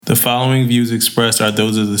The following views expressed are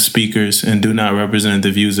those of the speakers and do not represent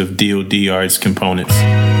the views of DoD or its components.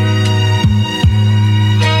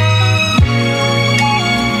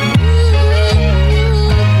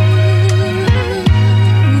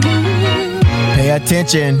 Pay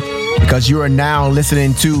attention, because you are now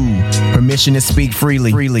listening to Permission to Speak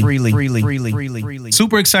Freely.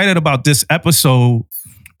 Super excited about this episode.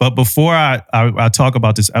 But before I talk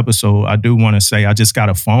about this episode, I do want to say I just got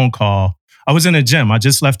a phone call. I was in a gym. I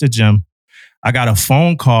just left the gym. I got a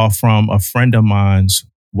phone call from a friend of mine's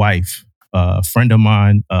wife. A friend of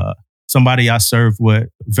mine, somebody I served with,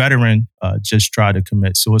 veteran, just tried to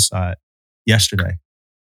commit suicide yesterday.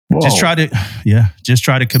 Whoa. Just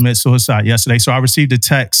tried to commit suicide yesterday. So I received a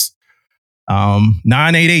text.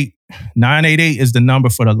 988. 988 is the number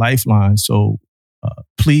for the lifeline. So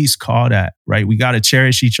please call that, right? We got to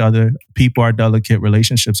cherish each other. People are delicate.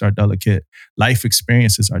 Relationships are delicate. Life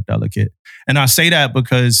experiences are delicate. And I say that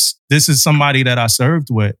because this is somebody that I served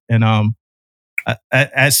with. And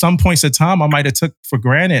at some points of time, I might have took for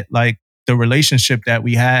granted, like, the relationship that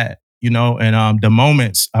we had, and the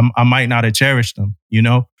moments, I might not have cherished them,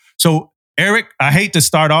 So, Eric, I hate to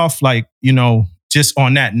start off just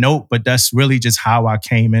on that note, but that's really just how I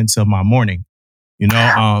came into my morning,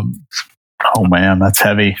 Oh man, that's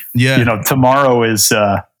heavy. Yeah. Tomorrow is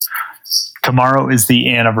the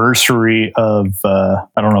anniversary of, I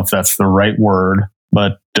don't know if that's the right word,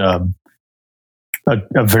 but a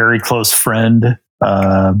very close friend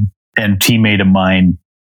and teammate of mine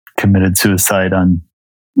committed suicide on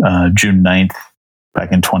June 9th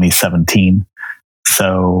back in 2017.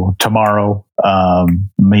 So tomorrow,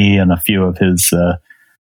 me and a few of his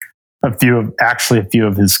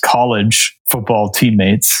college football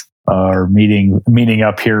teammates are meeting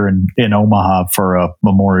up here in Omaha for a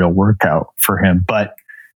memorial workout for him. But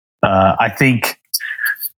I think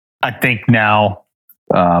now,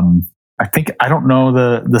 I don't know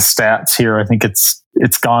the stats here. I think it's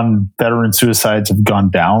gone. Veteran suicides have gone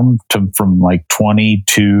down from like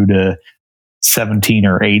 22 to 17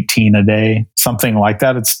 or 18 a day, something like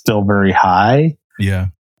that. It's still very high. Yeah.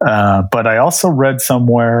 But I also read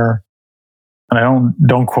somewhere, and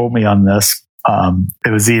don't quote me on this.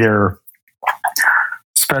 It was either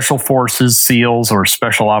Special Forces, SEALs, or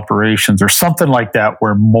Special Operations, or something like that,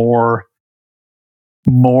 where more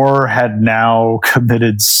had now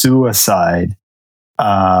committed suicide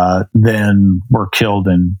than were killed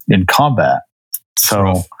in combat.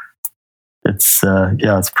 So it's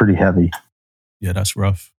pretty heavy. Yeah, that's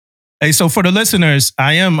rough. Hey, so for the listeners,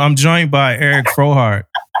 I'm joined by Eric Frohardt,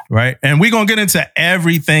 right? And we're going to get into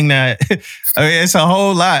everything that, it's a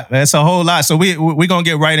whole lot. It's a whole lot. So we're going to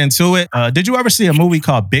get right into it. Did you ever see a movie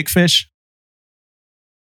called Big Fish?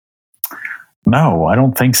 No, I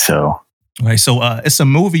don't think so. Right, so it's a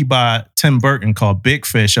movie by Tim Burton called Big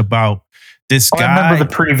Fish about this guy. I remember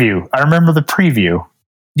the preview.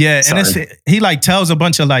 Yeah, Sorry. and he tells a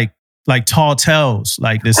bunch of like tall tales.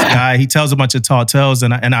 Like this guy, he tells a bunch of tall tales,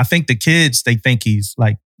 and I think the kids, they think he's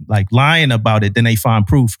like lying about it. Then they find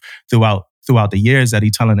proof throughout the years that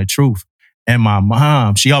he's telling the truth. And my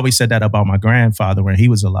mom, she always said that about my grandfather when he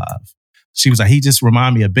was alive. She was like, he just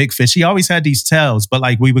reminded me of Big Fish. He always had these tales, but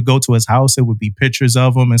like we would go to his house, it would be pictures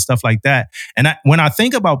of him and stuff like that. And when I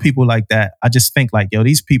think about people like that, I just think like, yo,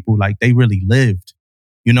 these people, like, they really lived,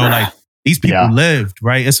 like these people lived,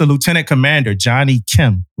 right? It's a lieutenant commander, Johnny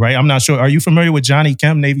Kim, right? I'm not sure. Are you familiar with Johnny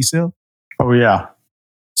Kim, Navy SEAL? Oh yeah.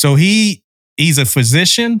 So he's a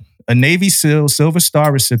physician, a Navy SEAL, Silver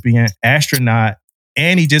Star recipient, astronaut,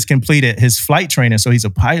 and he just completed his flight training. So he's a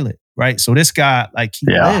pilot. Right. So this guy, like, he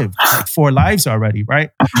lived like 4 lives already. Right.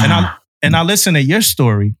 And I listen to your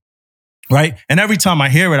story. Right. And every time I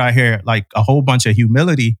hear like a whole bunch of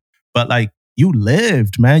humility, but like, you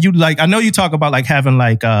lived, man. You like, I know you talk about like having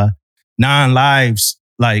like 9 lives,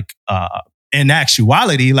 like in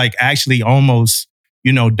actuality, like actually almost,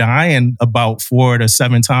 dying about 4 to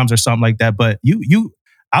 7 times or something like that. But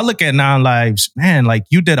I look at 9 lives, man, like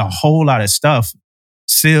you did a whole lot of stuff.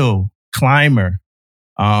 SEAL, climber.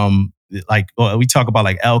 Like we talk about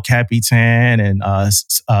like El Capitan and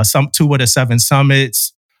some 2 of the 7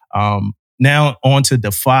 summits. Now on to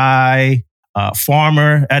Defy,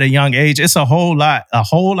 farmer at a young age. It's a whole lot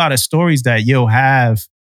of stories that you'll have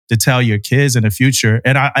to tell your kids in the future.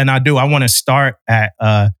 And I want to start at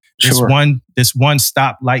this one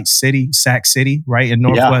stoplight city, Sac City, right in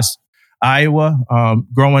Northwest Iowa.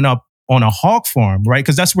 Growing up on a hog farm, right?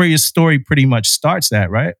 Because that's where your story pretty much starts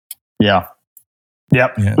at, right? Yeah.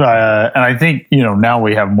 Yep. Yeah. And I think, now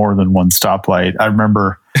we have more than one stoplight. I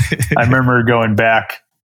remember going back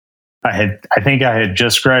I think I had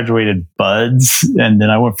just graduated BUDS, and then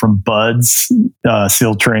I went from BUDS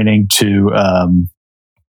SEAL training to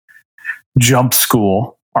jump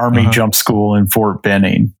school, Army jump school in Fort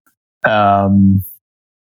Benning.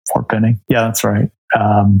 Fort Benning, yeah, that's right.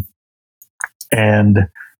 And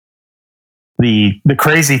the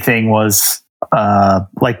crazy thing was, I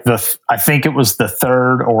think it was the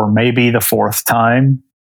third or maybe the fourth time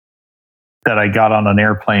that I got on an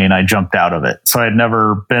airplane, I jumped out of it. So I had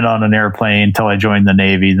never been on an airplane until I joined the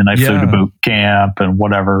Navy. Then I flew to boot camp and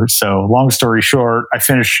whatever. So long story short, I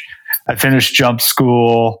finished jump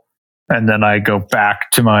school, and then I go back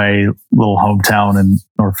to my little hometown in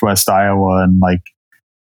Northwest Iowa, and like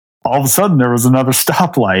all of a sudden there was another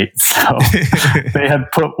stoplight. So they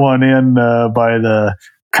had put one in by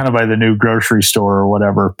the new grocery store or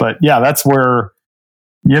whatever. But yeah, that's where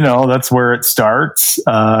it starts.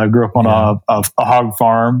 I grew up on a hog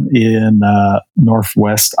farm in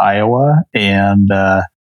Northwest Iowa, and I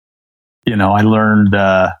learned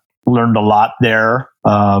a lot there,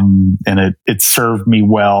 and it served me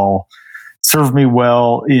well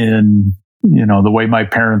in the way my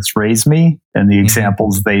parents raised me and the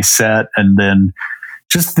examples they set, and then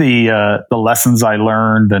just the lessons I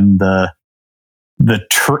learned and the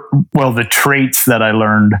traits that I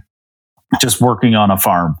learned just working on a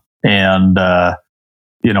farm, and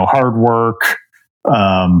hard work,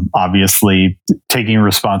 obviously taking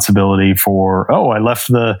responsibility for,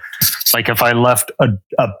 if I left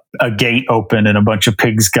a gate open and a bunch of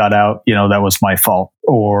pigs got out, that was my fault.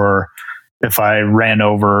 Or if I ran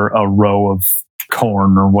over a row of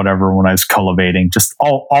corn or whatever when I was cultivating, just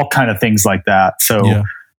all kind of things like that. So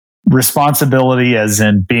responsibility, as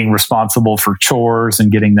in being responsible for chores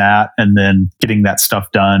and getting that, and then getting that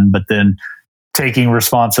stuff done, but then taking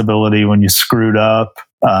responsibility when you screwed up,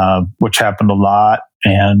 which happened a lot.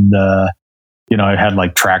 And, I had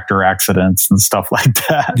like tractor accidents and stuff like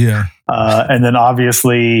that. Yeah. And then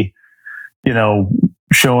obviously,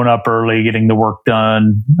 showing up early, getting the work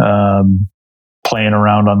done, playing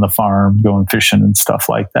around on the farm, going fishing and stuff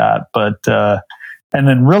like that. But, and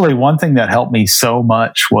then really one thing that helped me so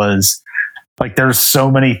much was like, there were so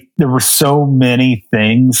many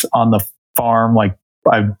things on the farm. Like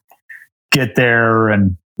I get there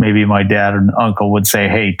and maybe my dad and uncle would say,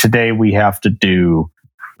 hey, today we have to do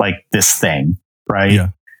like this thing. Right. Yeah.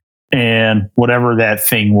 And whatever that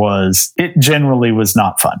thing was, it generally was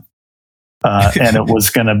not fun. And it was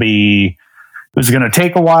going to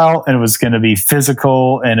take a while, and it was going to be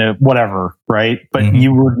physical and whatever. Right. But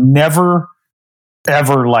you were never,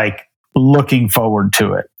 ever like looking forward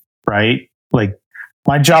to it. Right. Like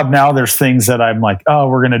my job now, there's things that I'm like, oh,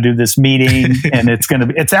 we're going to do this meeting and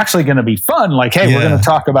it's actually going to be fun. Like, hey, we're going to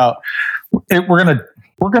talk about it. We're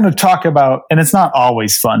going to talk about, and it's not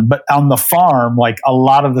always fun, but on the farm, like a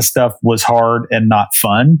lot of the stuff was hard and not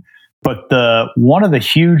fun. But one of the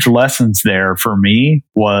huge lessons there for me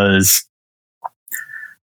was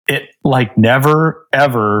it like never,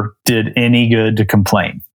 ever did any good to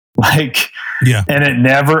complain. Like, and it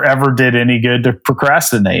never, ever did any good to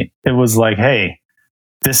procrastinate. It was like, hey,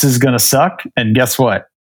 this is going to suck. And guess what?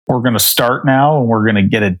 We're going to start now and we're going to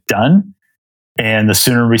get it done. And the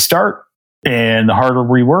sooner we start and the harder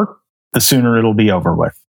we work, the sooner it'll be over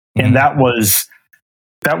with. And that was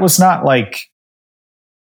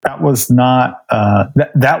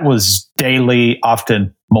daily,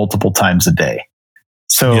 often multiple times a day.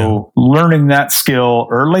 So learning that skill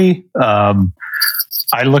early,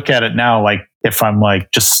 I look at it now like if I'm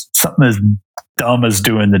like just something as dumb as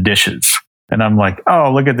doing the dishes, and I'm like,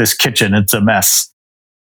 oh, look at this kitchen, it's a mess.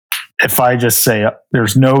 If I just say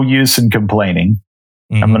there's no use in complaining,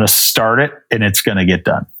 I'm going to start it and it's going to get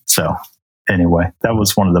done. So anyway, that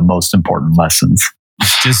was one of the most important lessons.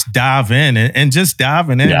 Just dive in and just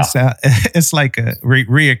diving in. Yeah. It's like a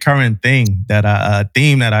reoccurring thing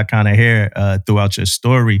theme that I kind of hear throughout your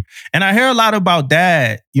story. And I hear a lot about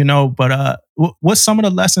dad, but what's some of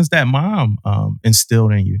the lessons that mom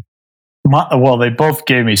instilled in you? Well, they both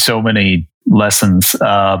gave me so many lessons.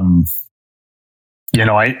 I,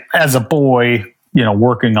 as a boy,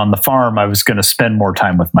 working on the farm, I was going to spend more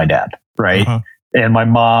time with my dad. Right. And my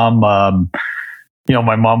mom,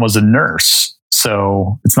 my mom was a nurse.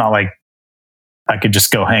 So it's not like I could just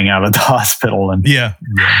go hang out at the hospital and,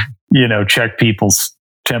 check people's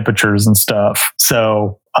temperatures and stuff.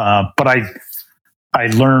 So, but I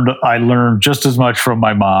learned just as much from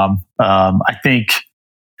my mom. I think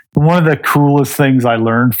one of the coolest things I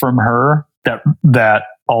learned from her that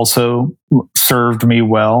also served me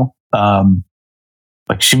well,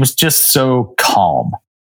 like she was just so calm.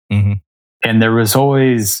 And there was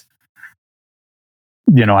always,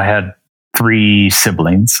 I had three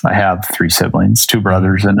siblings. I have three siblings, two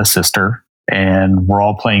brothers and a sister, and we're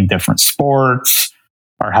all playing different sports.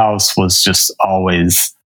 Our house was just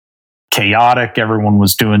always chaotic. Everyone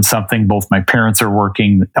was doing something. Both my parents are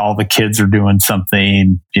working. All the kids are doing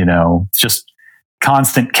something, just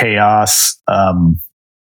constant chaos.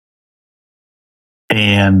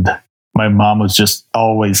 And my mom was just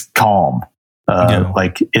always calm,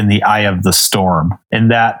 like in the eye of the storm.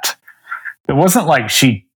 And that it wasn't like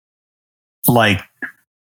she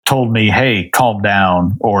told me, hey, calm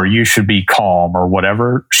down, or you should be calm or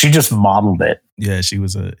whatever. She just modeled it. Yeah, she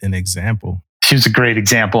was an example. She was a great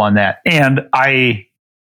example on that. And I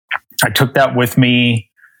took that with me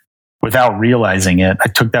without realizing it. I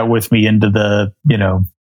took that with me into the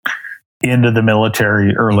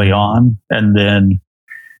military early on. And then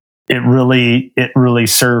it really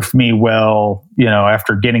served me well,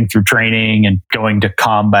 after getting through training and going to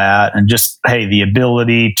combat, and just, hey, the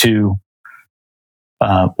ability to,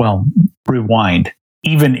 rewind,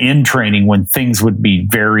 even in training when things would be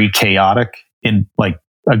very chaotic. In like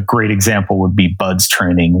a great example would be Bud's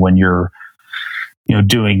training, when you're,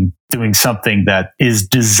 doing something that is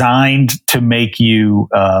designed to make you,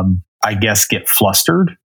 I guess, get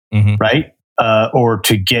flustered, right? Or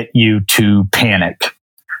to get you to panic.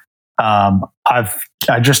 I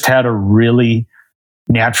just had a really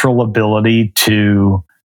natural ability to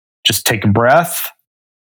just take a breath,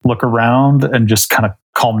 look around, and just kind of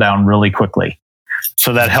calm down really quickly.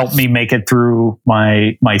 So that helped me make it through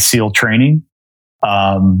my SEAL training.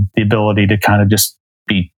 The ability to kind of just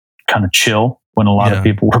be kind of chill when a lot of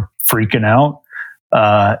people were freaking out.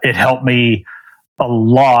 It helped me a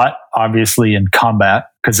lot, obviously, in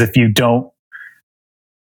combat, because if you don't,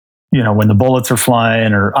 when the bullets are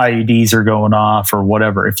flying or IEDs are going off or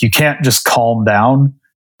whatever, if you can't just calm down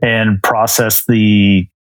and process the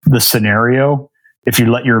scenario, if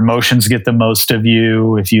you let your emotions get the most of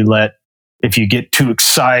you, if you get too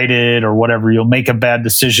excited or whatever, you'll make a bad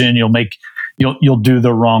decision. You'll do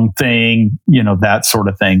the wrong thing, that sort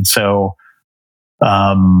of thing. So,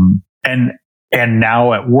 and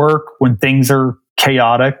now at work, when things are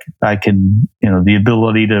chaotic, I can, the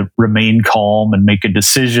ability to remain calm and make a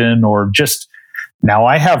decision, or just now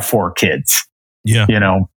I have 4 kids. Yeah.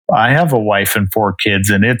 I have a wife and 4 kids,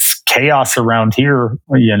 and it's chaos around here,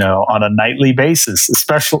 on a nightly basis,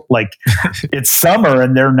 especially like it's summer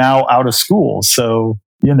and they're now out of school. So,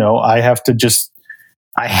 I have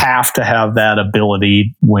to have that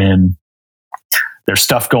ability when there's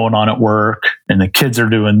stuff going on at work and the kids are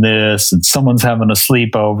doing this and someone's having a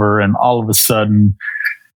sleepover and all of a sudden,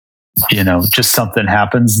 just something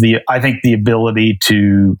happens. I think the ability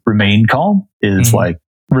to remain calm is like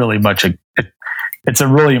really much it's a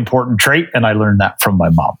really important trait. And I learned that from my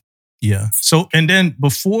mom. Yeah. So, and then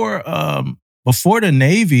before the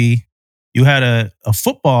Navy, you had a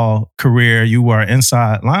football career. You were an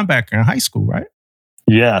inside linebacker in high school, right?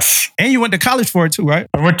 Yes. And you went to college for it too, right?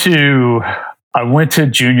 I went to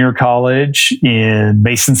junior college in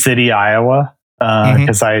Mason City, Iowa,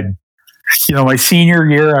 because my senior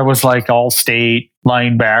year, I was like all state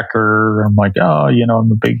linebacker. I'm like,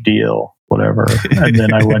 I'm a big deal, whatever. And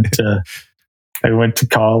then I went to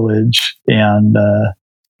college, and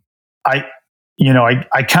I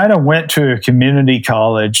kind of went to a community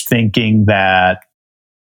college thinking that,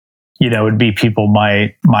 it'd be people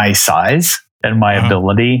my size and my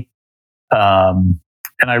ability.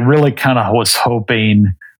 And I really kind of was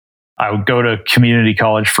hoping I would go to community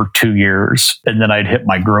college for 2 years, and then I'd hit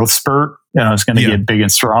my growth spurt and I was going to get big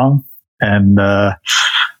and strong. And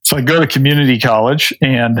so I go to community college,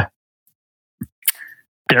 and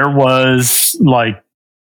there was like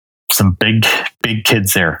some big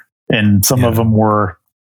kids there. And some of them were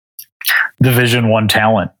Division I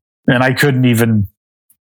talent. And I couldn't even,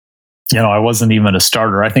 I wasn't even a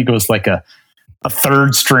starter. I think it was like a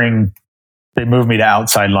third string. They moved me to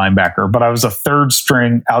outside linebacker, but I was a third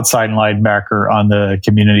string outside linebacker on the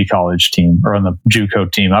community college team, or on the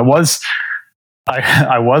JUCO team. I was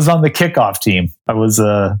on the kickoff team. I was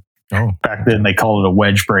back then they called it a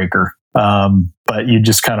wedge breaker. But you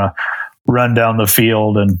just kind of run down the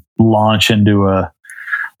field and launch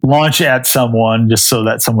at someone just so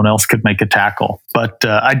that someone else could make a tackle. But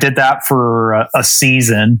I did that for a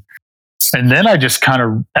season. And then I just kind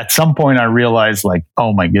of, at some point I realized like,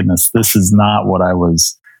 oh my goodness, this is not what I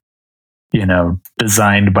was,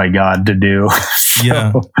 designed by God to do. So.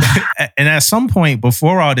 Yeah. And at some point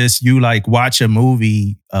before all this, you like watch a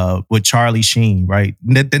movie with Charlie Sheen, right?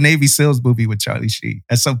 The Navy SEALs movie with Charlie Sheen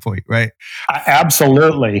at some point, right?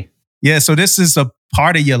 Absolutely. Yeah. So this is a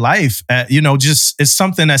part of your life, just it's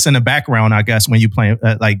something that's in the background, I guess, when you playing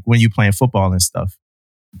football and stuff.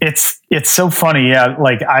 It's so funny. Yeah.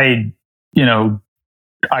 Like I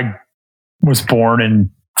was born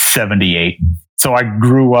in 78. So I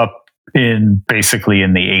grew up basically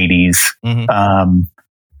in the 80s. Mm-hmm.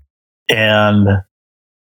 And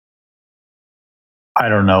I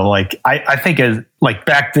don't know, like I think as like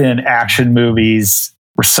back then action movies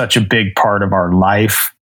were such a big part of our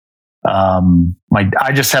life.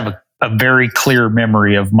 I just have a very clear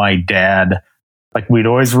memory of my dad. Like we'd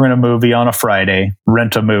always rent a movie on a Friday,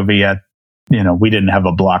 rent a movie at, we didn't have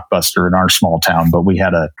a Blockbuster in our small town, but we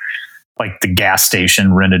had the gas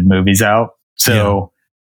station rented movies out. So,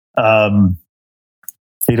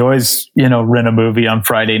 he'd always, rent a movie on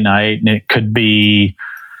Friday night, and it could be,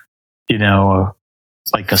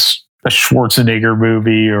 like a Schwarzenegger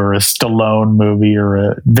movie or a Stallone movie or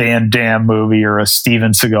a Van Damme movie or a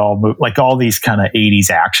Steven Seagal movie, like all these kind of 80s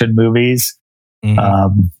action movies.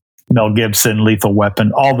 Mm-hmm. Mel Gibson, Lethal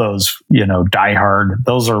Weapon, all those, Die Hard,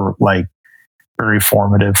 those are like very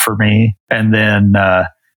formative for me. And then, I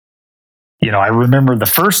remember the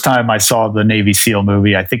first time I saw the Navy SEAL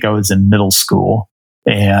movie, I think I was in middle school,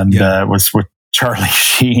 and it was with Charlie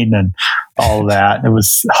Sheen and all that. It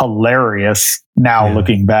was hilarious now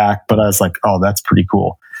looking back, but I was like, oh, that's pretty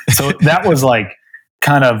cool. So that was like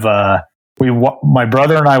kind of, my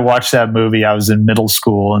brother and I watched that movie. I was in middle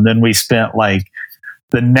school, and then we spent like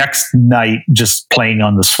the next night just playing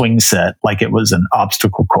on the swing set like it was an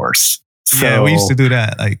obstacle course. So yeah, we used to do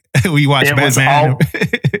that. Like we watched Batman.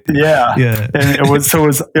 Yeah. And it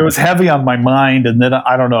was heavy on my mind. And then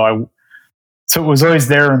I don't know. So it was always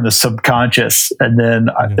there in the subconscious. And then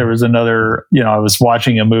there was another, I was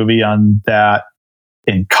watching a movie on that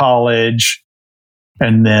in college.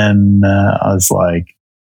 And then I was like,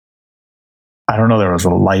 I don't know, there was a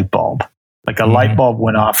light bulb. Like a light bulb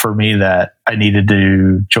went off for me that I needed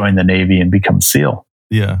to join the Navy and become a SEAL.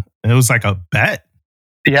 Yeah. It was like a bet.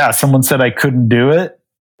 Yeah. Someone said I couldn't do it.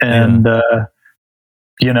 And, I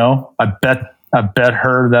bet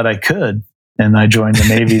her that I could. And I joined the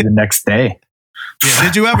Navy the next day. Yeah.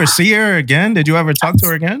 Did you ever see her again? Did you ever talk to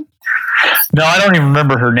her again? No, I don't even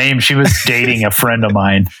remember her name. She was dating a friend of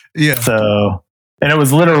mine. Yeah. So, and it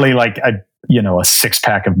was literally like a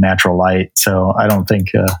 6-pack of Natural Light. So I don't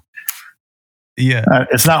think,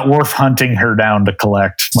 it's not worth hunting her down to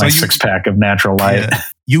collect my 6-pack of Natural Light. Yeah.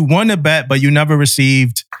 You won the bet, but you never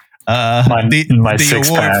received the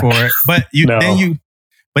award for it.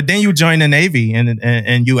 But then you join the Navy,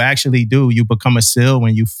 and you actually you become a SEAL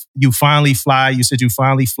when you finally fly. You said you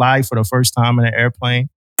finally fly for the first time in an airplane.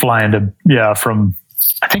 Flying from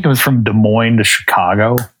I think it was from Des Moines to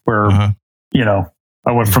Chicago, where I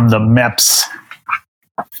went from the MEPS.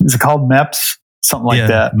 Is it called MEPS? Something like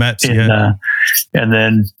that. MEPS, and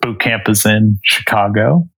then boot camp is in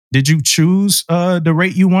Chicago. Did you choose the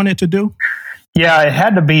rate you wanted to do? Yeah, it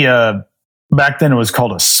had to be back then it was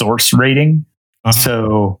called a source rating. Uh-huh.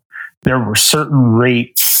 So there were certain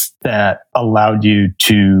rates that allowed you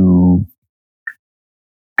to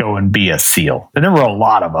go and be a SEAL. And there were a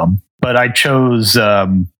lot of them, but I chose, I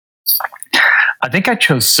think I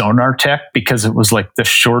chose Sonar Tech because it was like the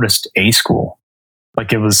shortest A school.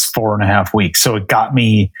 Like it was 4.5 weeks. So it got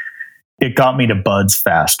me to buds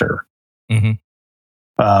faster. Mm-hmm.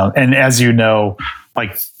 And as you know,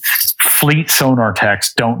 like fleet sonar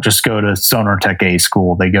techs don't just go to Sonar Tech A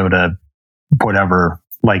school. They go to whatever,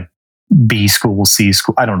 like B school, C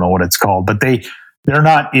school. I don't know what it's called, but they're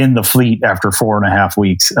not in the fleet after 4.5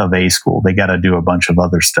 weeks of A school. They got to do a bunch of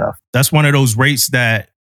other stuff. That's one of those rates that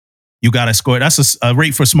you got to score. That's a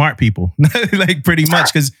rate for smart people, like pretty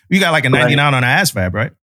much, because you got like a 99 on an ASVAB,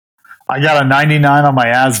 right? I got a 99 on my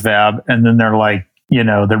ASVAB, and then they're like,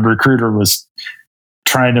 the recruiter was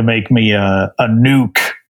trying to make me a nuke,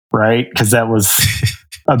 right? Because that was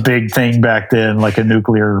a big thing back then, like a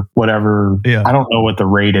nuclear whatever. Yeah. I don't know what the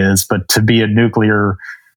rate is, but to be a nuclear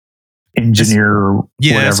engineer,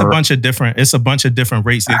 whatever. It's a bunch of different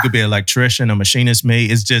rates. It could be an electrician, a machinist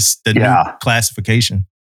mate. It's just the new classification.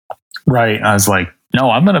 Right. I was like, no,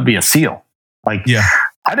 I'm going to be a SEAL. Like,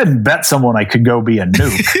 I didn't bet someone I could go be a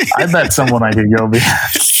nuke. I bet someone I could go be a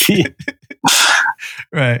SEAL.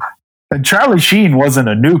 Right. And Charlie Sheen wasn't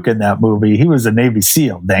a nuke in that movie. He was a Navy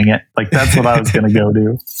SEAL. Dang it. Like, that's what I was going to go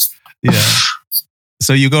do. Yeah.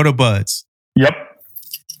 So you go to buds. Yep.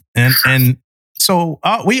 And so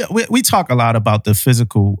we talk a lot about the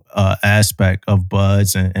physical aspect of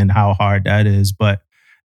buds and how hard that is. But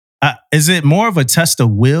is it more of a test of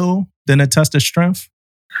will than a test of strength?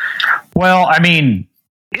 Well, I mean,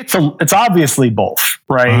 it's obviously both,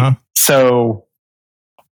 right? Uh-huh. So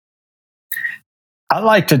I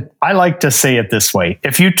like to say it this way.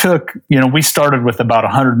 If you took, we started with about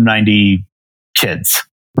 190 kids,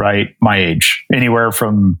 right? My age, anywhere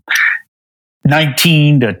from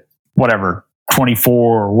 19 to whatever,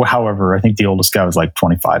 24 or however. I think the oldest guy was like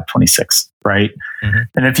 25, 26, right? Mm-hmm.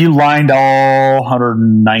 And if you lined all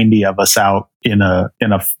 190 of us out in a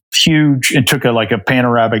huge, and took a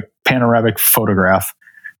panoramic photograph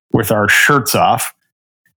with our shirts off,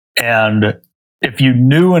 and if you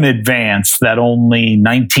knew in advance that only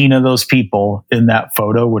 19 of those people in that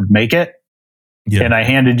photo would make it, and I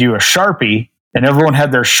handed you a Sharpie and everyone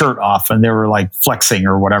had their shirt off and they were like flexing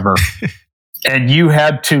or whatever, and you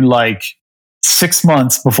had to, like, 6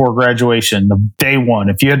 months before graduation, the day one,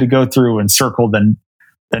 if you had to go through and circle the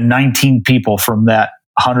 19 people from that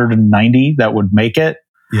 190 that would make it,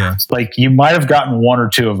 like, you might have gotten one or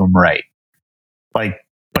two of them right, like,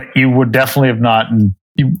 but you would definitely have not, and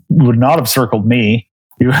you would not have circled me.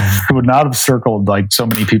 You would not have circled like so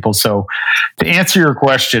many people. So to answer your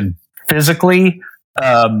question, physically,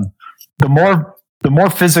 the more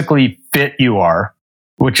physically fit you are,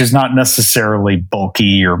 which is not necessarily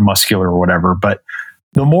bulky or muscular or whatever, but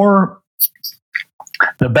the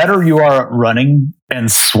better you are at running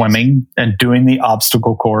and swimming and doing the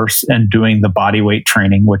obstacle course and doing the body weight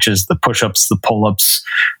training, which is the push-ups, the pull-ups,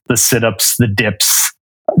 the sit-ups, the dips,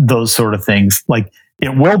 those sort of things, like,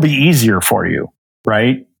 it will be easier for you,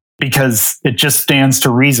 right? Because it just stands to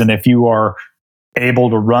reason, if you are able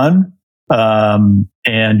to run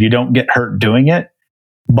and you don't get hurt doing it,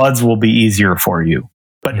 buds will be easier for you.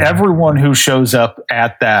 But everyone who shows up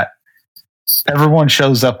everyone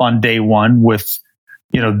shows up on day one with,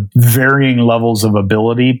 varying levels of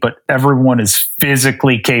ability, but everyone is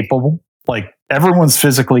physically capable. Like, everyone's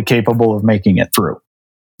physically capable of making it through.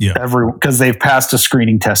 Yeah. Because they've passed a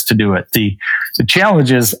screening test to do it. The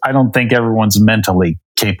challenge is, I don't think everyone's mentally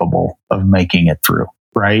capable of making it through,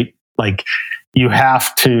 right? Like, you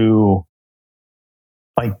have to,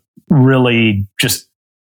 like, really just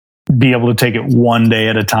be able to take it one day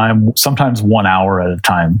at a time, sometimes 1 hour at a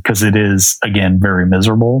time, because it is, again, very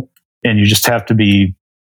miserable. And you just have to be,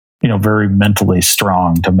 very mentally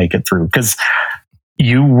strong to make it through. Because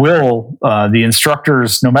you will, the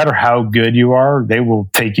instructors, no matter how good you are, they will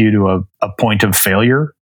take you to a point of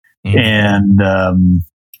failure. Mm-hmm. And,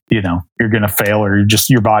 you're going to fail, or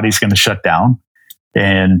your body's going to shut down,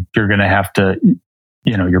 and you're going to have to,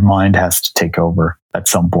 your mind has to take over at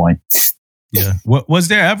some point. Yeah. Was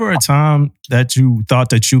there ever a time that you thought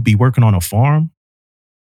that you'd be working on a farm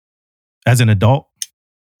as an adult?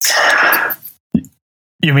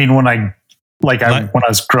 You mean when I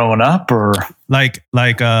was growing up, or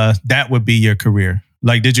that would be your career?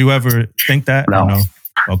 Like, did you ever think that? No.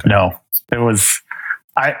 Okay. No. It was,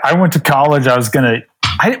 I went to college.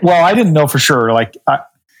 I didn't know for sure. Like,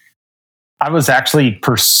 I was actually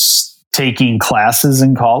taking classes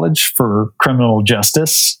in college for criminal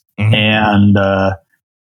justice. Mm-hmm. And,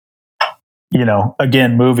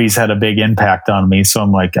 again, movies had a big impact on me. So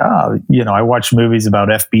I'm like, I watch movies about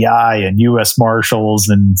FBI and U.S. Marshals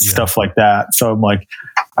and stuff like that. So I'm like,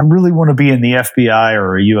 I really want to be in the FBI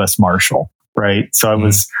or a U.S. Marshal, right? So I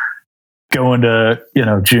was going to,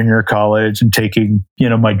 junior college and taking,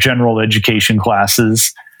 my general education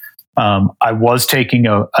classes. I was taking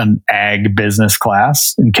an ag business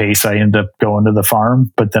class in case I end up going to the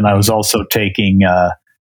farm, but then I was also taking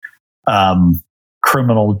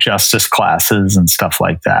criminal justice classes and stuff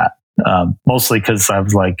like that. Mostly because I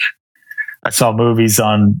was like, I saw movies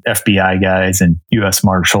on FBI guys and U.S.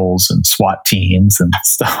 Marshals and SWAT teams and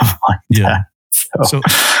stuff like that.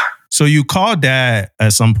 So you call Dad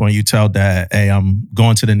at some point. You tell Dad, "Hey, I'm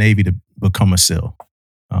going to the Navy to become a SEAL."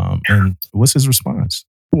 And what's his response?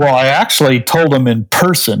 Well, I actually told him in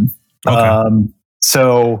person. Okay.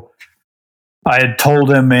 So I had told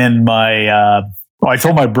him I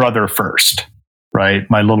told my brother first, right?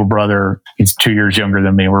 My little brother, he's 2 years younger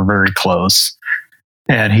than me. We're very close.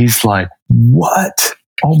 And he's like, "What?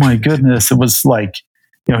 Oh my goodness." It was like,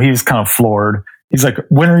 he was kind of floored. He's like,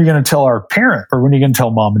 "When are you going to tell our parent, or when are you going to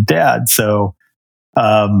tell Mom and Dad?" So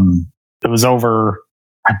it was over,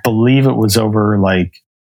 I believe it was over like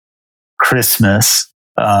Christmas.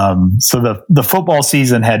 So the football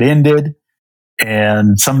season had ended,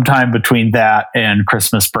 and sometime between that and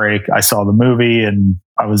Christmas break, I saw the movie, and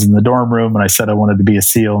I was in the dorm room, and I said I wanted to be a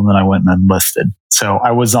SEAL, and then I went and enlisted. So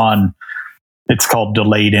I was on, it's called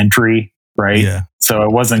delayed entry, right? Yeah. So I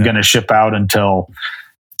wasn't going to ship out until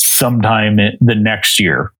sometime the next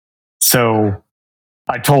year. So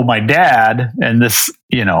I told my dad, and this,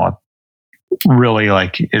 really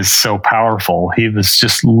like is so powerful. He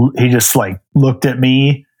just like looked at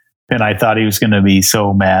me, and I thought he was going to be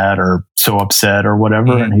so mad or so upset or whatever.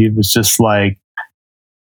 Mm-hmm. And he was just like,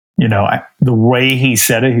 the way he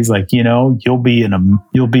said it, he's like, I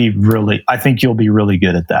think you'll be really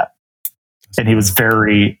good at that. And he was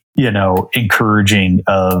very, encouraging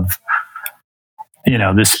of,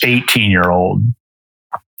 this 18-year-old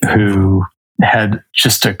who had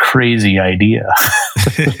just a crazy idea.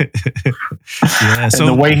 So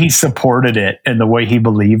the way he supported it and the way he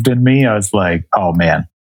believed in me, I was like, oh man.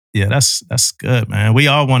 Yeah, that's good, man. We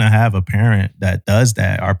all want to have a parent that does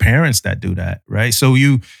that, our parents that do that, right? So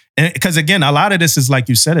because again, a lot of this is like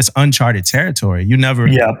you said, it's uncharted territory. You never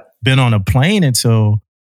been on a plane until,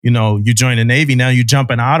 you join the Navy. Now you're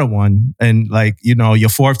jumping out of one and your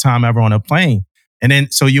fourth time ever on a plane. And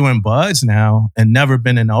then, so you in buds now and never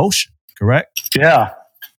been in the ocean, correct? Yeah.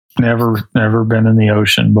 Never been in the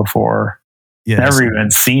ocean before. Yeah. Never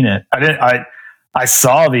even seen it. I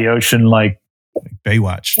saw the ocean like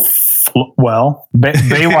Baywatch. Well,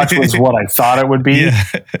 Baywatch was what I thought it would be. Yeah.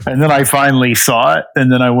 And then I finally saw it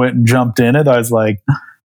and then I went and jumped in it. I was like,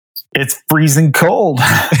 it's freezing cold.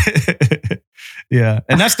 Yeah.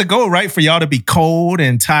 And that's the goal, right? For y'all to be cold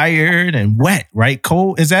and tired and wet, right?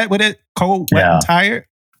 Cold. Is that what it? Cold, wet, and tired?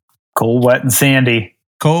 Cold, wet, and sandy.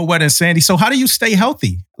 Cold, wet, and sandy. So how do you stay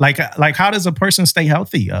healthy? Like how does a person stay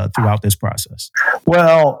healthy throughout this process?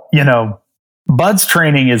 Well, BUDS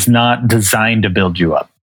training is not designed to build you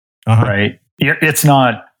up, right? It's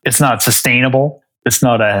not sustainable. It's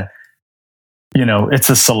not it's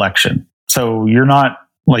a selection. So you're not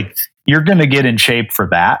you're going to get in shape for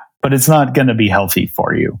that, but it's not going to be healthy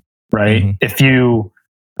for you, right? Mm-hmm. If you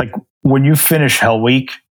when you finish Hell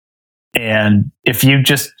Week and if you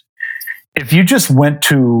just went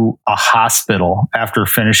to a hospital after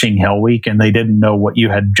finishing Hell Week and they didn't know what you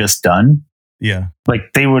had just done,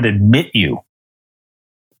 they would admit you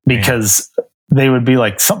because they would be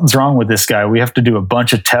like, something's wrong with this guy. We have to do a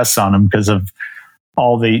bunch of tests on him because of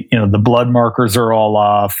all the, the blood markers are all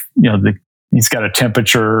off, he's got a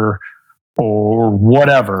temperature or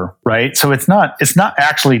whatever, right? So it's not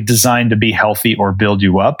actually designed to be healthy or build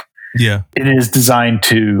you up. Yeah. It is designed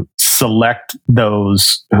to select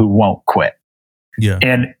those who won't quit. Yeah.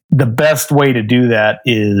 And the best way to do that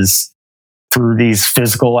is through these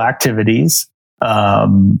physical activities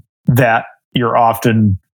that you're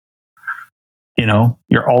often,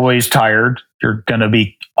 you're always tired. You're going to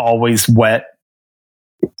be always wet,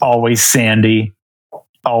 always sandy,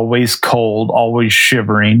 always cold, always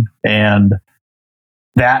shivering. And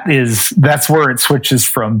that's where it switches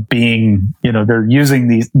from being, they're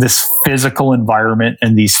using this physical environment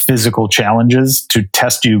and these physical challenges to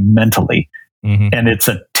test you mentally. Mm-hmm. And it's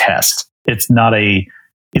a test. It's not a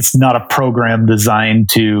program designed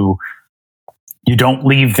to, you don't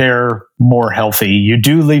leave there more healthy. You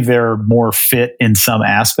do leave there more fit in some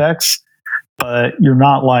aspects, but you're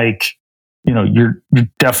not you're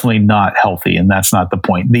definitely not healthy. And that's not the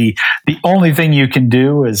point. The only thing you can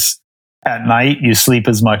do is at night, you sleep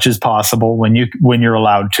as much as possible when you're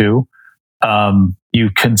allowed to. You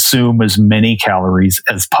consume as many calories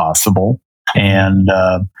as possible. And,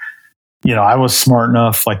 I was smart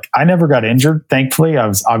enough, I never got injured. Thankfully, I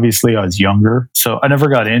was younger, so I never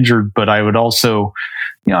got injured, but I would also,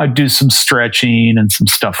 I'd do some stretching and some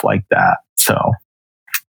stuff like that. So,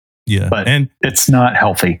 yeah, but it's not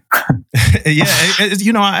healthy. Yeah.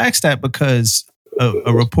 I asked that because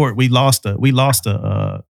a report, we lost a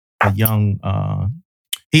young,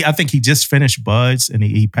 I think he just finished BUDS and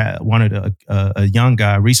he wanted a young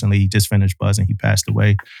guy recently. He just finished BUDS and he passed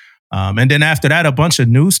away. And then after that, a bunch of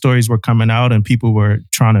news stories were coming out and people were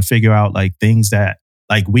trying to figure out things that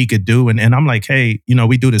we could do. And I'm like, hey,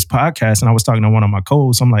 we do this podcast. And I was talking to one of my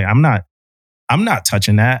co-hosts. I'm like, I'm not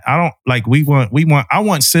touching that. I don't I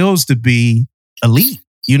want SEALs to be elite,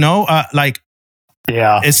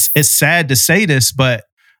 yeah, it's sad to say this, but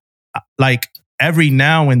every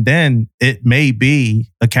now and then it may be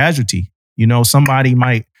a casualty. Somebody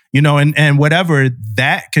might, and whatever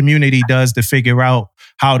that community does to figure out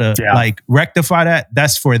how to rectify that,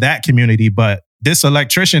 that's for that community. But this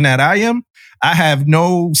electrician that I have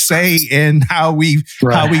no say in how we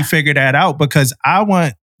figure that out, because I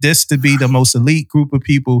want this to be the most elite group of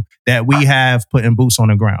people that we have putting boots on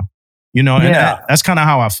the ground. And that's kind of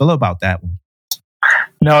how I feel about that one.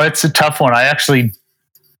 No, it's a tough one. I actually,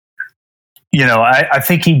 I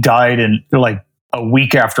think he died in a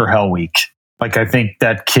week after Hell Week. I think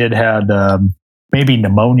that kid had maybe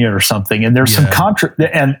pneumonia or something. And there's some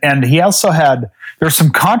and he also there's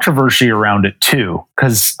some controversy around it too.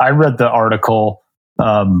 Cause I read the article,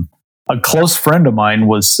 a close friend of mine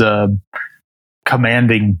was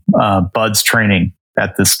commanding BUDS training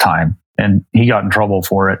at this time and he got in trouble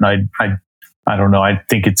for it. And I don't know. I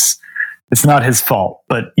think it's not his fault.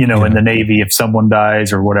 But in the Navy, if someone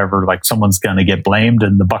dies or whatever, like someone's going to get blamed,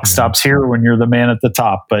 and the buck stops here when you're the man at the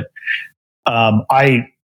top. But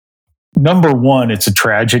number one, it's a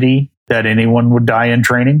tragedy that anyone would die in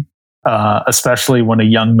training, especially when a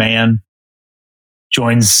young man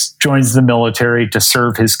joins the military to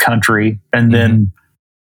serve his country, and then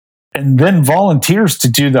volunteers to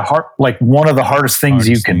do one of the hardest things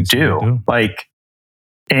you can do. Like,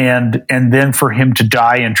 and then for him to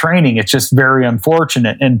die in training, it's just very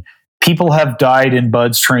unfortunate. And people have died in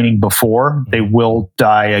BUDS training before; they will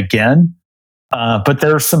die again. But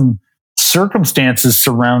there are some circumstances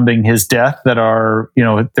surrounding his death that are,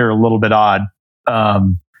 they're a little bit odd.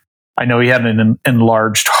 I know he had an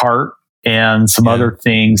enlarged heart and some other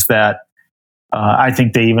things that I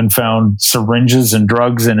think they even found syringes and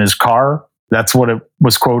drugs in his car. That's what it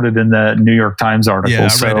was quoted in the New York Times article. Yeah,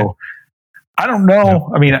 I read it. I don't know.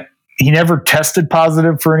 Yeah. I mean, he never tested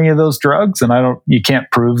positive for any of those drugs, and you can't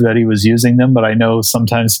prove that he was using them, but I know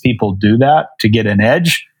sometimes people do that to get an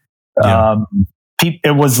edge. Yeah.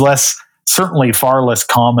 It was certainly far less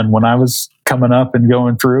common when I was coming up and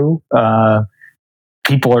going through.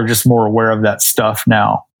 People are just more aware of that stuff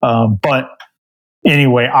now. But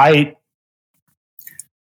anyway, I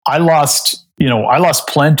lost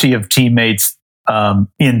plenty of teammates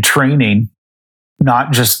in training,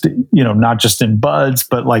 not just in BUDS,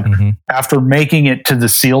 but like after making it to the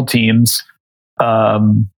SEAL teams,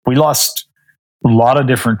 we lost a lot of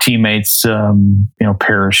different teammates,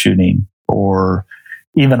 parachuting or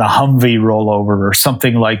even a Humvee rollover or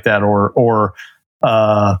something like that, or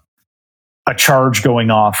a charge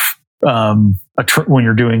going off when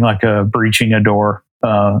you're doing like a breaching a door,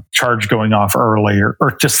 charge going off early,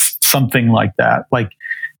 or just something like that. Like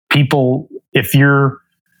people, the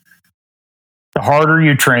harder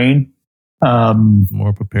you train,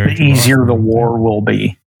 more prepared, the easier the war will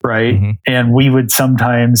be, right? And we would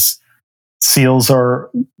sometimes. SEALs are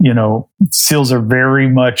very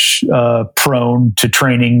much prone to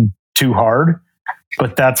training too hard,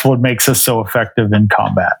 but that's what makes us so effective in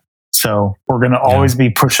combat. So we're going to always be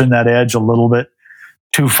pushing that edge a little bit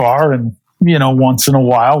too far, and once in a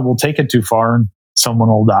while we'll take it too far and someone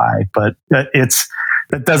will die. But that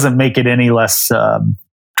doesn't make it any less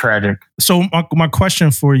tragic. So my question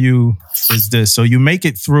for you is this: so you make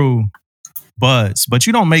it through BUDS, but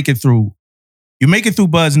you don't make it through. You make it through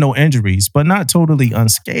BUDS, no injuries, but not totally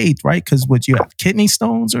unscathed, right? Because you have kidney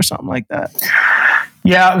stones or something like that?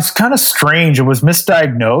 Yeah, it was kind of strange. It was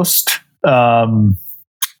misdiagnosed. I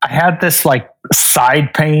had this like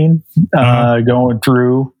side pain going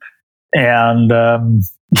through, and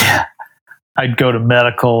I'd go to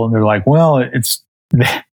medical, and they're like, "Well, it's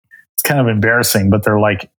kind of embarrassing," but they're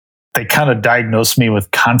like, they kind of diagnosed me with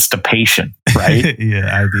constipation, right?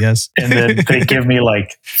 Yeah, IBS, and then they give me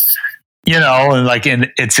like.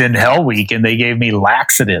 It's in Hell Week, and they gave me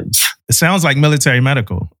laxatives. It sounds like military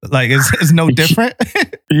medical. Like it's no different.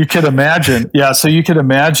 You could imagine. Yeah. So you could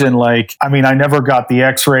imagine, I never got the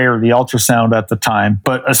X-ray or the ultrasound at the time,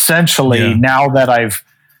 but essentially now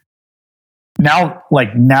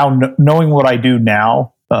knowing what I do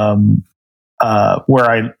now, where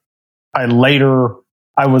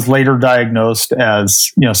I was later diagnosed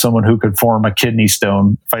as, someone who could form a kidney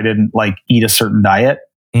stone if I didn't eat a certain diet.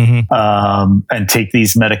 And take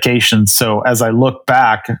these medications. So as I look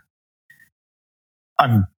back,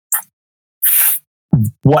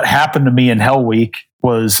 what happened to me in Hell Week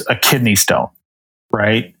was a kidney stone,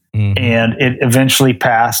 right? And it eventually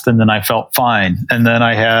passed, and then I felt fine. And then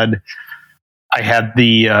I had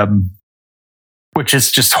the, which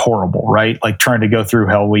is just horrible, right? Like trying to go through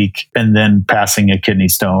Hell Week and then passing a kidney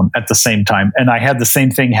stone at the same time. And I had the same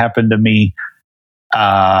thing happen to me,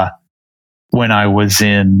 when I was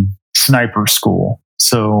in sniper school.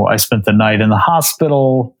 So I spent the night in the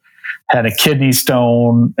hospital, had a kidney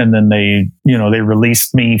stone, and then they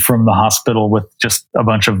released me from the hospital with just a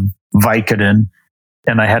bunch of Vicodin,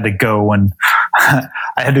 and I had to go and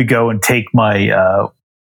take my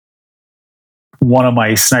one of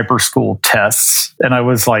my sniper school tests, and I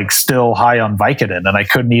was still high on Vicodin, and I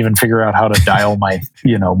couldn't even figure out how to dial my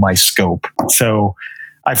my scope. So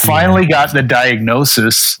I finally got the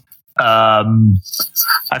diagnosis.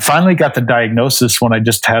 I finally got the diagnosis when I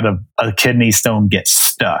just had a kidney stone get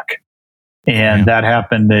stuck. And that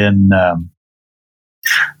happened in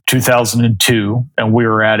 2002. And we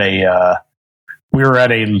were at a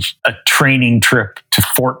training trip to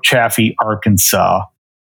Fort Chaffee, Arkansas.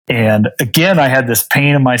 And again, I had this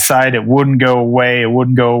pain in my side. It wouldn't go away.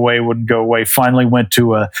 Finally went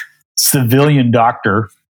to a civilian doctor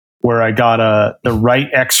where I got the right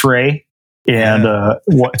X-ray and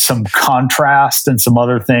some contrast and some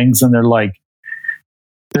other things. And they're like,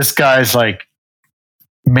 this guy's like,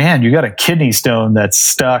 man, you got a kidney stone that's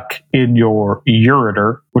stuck in your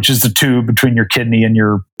ureter, which is the tube between your kidney and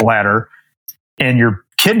your bladder. And your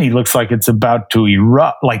kidney looks like it's about to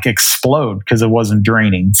erupt, like explode, because it wasn't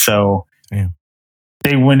draining. So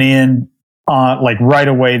they went in like right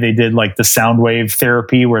away. They did like the sound wave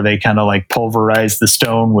therapy where they kind of like pulverized the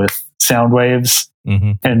stone with sound waves.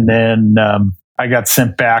 Mm-hmm. And then I got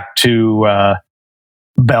sent back to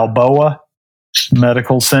Balboa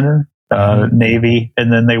Medical Center, Navy.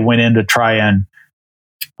 And then they went in to try and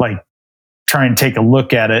take a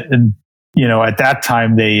look at it. And, at that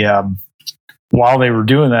time they, while they were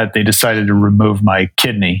doing that, they decided to remove my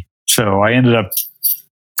kidney. So I ended up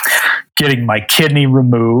getting my kidney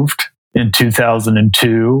removed in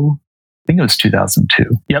 2002. I think it was 2002.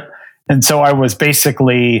 Yep. And so I was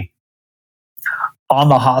basically on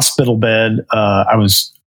the hospital bed. I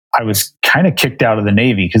was kind of kicked out of the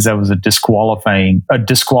Navy because that was a disqualifying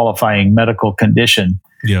medical condition.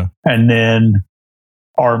 Yeah. And then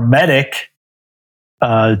our medic,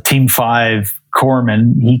 Team 5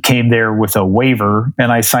 Corpsman, he came there with a waiver, and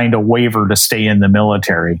I signed a waiver to stay in the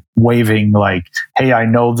military, waiving like, hey, I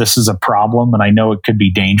know this is a problem and I know it could be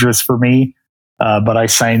dangerous for me, but I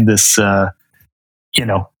signed this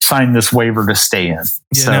waiver to stay in.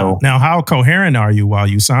 Yeah, so now how coherent are you while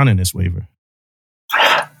you signing this waiver?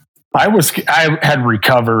 I had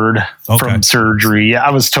recovered from surgery. I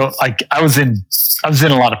was I was in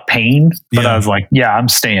a lot of pain, but I was like, yeah, I'm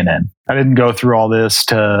staying in. I didn't go through all this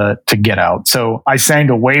to get out. So I signed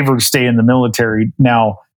a waiver to stay in the military.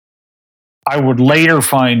 Now, I would later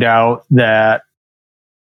find out that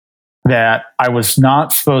I was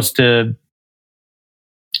not supposed to.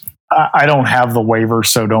 I don't have the waiver,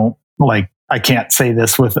 so I can't say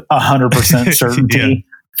this with 100% certainty.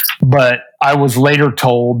 But I was later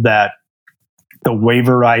told that the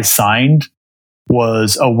waiver I signed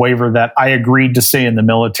was a waiver that I agreed to stay in the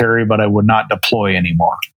military, but I would not deploy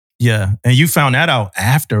anymore. Yeah. And you found that out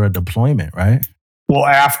after a deployment, right? Well,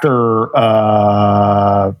 after,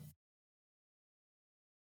 I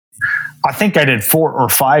think I did 4 or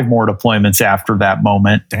 5 more deployments after that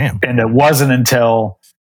moment. Damn. And it wasn't until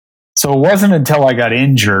I got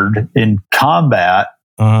injured in combat.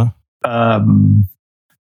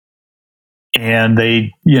 And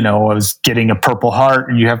they, I was getting a Purple Heart,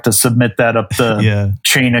 and you have to submit that up the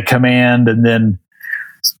chain of command. And then,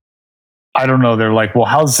 I don't know, they're like, well,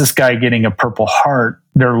 how's this guy getting a Purple Heart?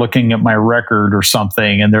 They're looking at my record or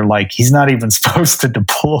something, and they're like, he's not even supposed to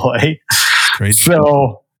deploy. Crazy.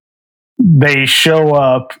 So they show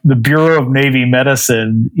up, the Bureau of Navy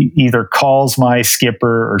Medicine either calls my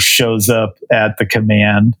skipper or shows up at the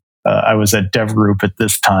command. I was at Dev Group at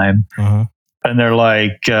this time. And they're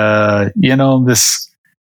like, this,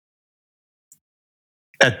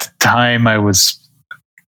 at the time I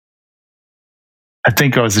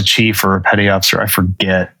think I was a chief or a petty officer. I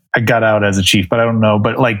forget. I got out as a chief, but I don't know.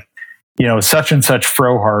 But such and such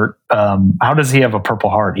Frohardt, how does he have a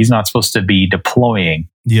Purple Heart? He's not supposed to be deploying.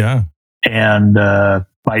 Yeah. And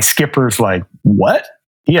my skipper's like, what?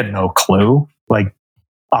 He had no clue,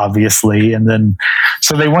 obviously. And then,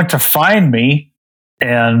 so they went to find me,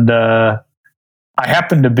 and I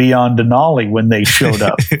happened to be on Denali when they showed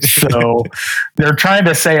up. So they're trying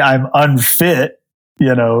to say I'm unfit,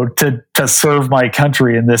 to serve my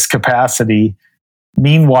country in this capacity.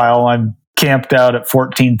 Meanwhile, I'm camped out at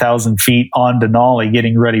 14,000 feet on Denali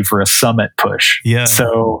getting ready for a summit push. Yeah.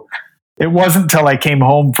 So it wasn't until I came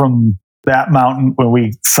home from that mountain when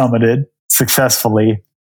we summited successfully.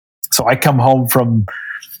 So I come home from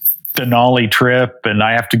Denali trip, and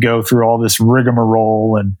I have to go through all this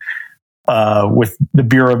rigmarole and with the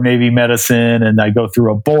Bureau of Navy Medicine, and I go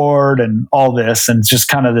through a board and all this, and it's just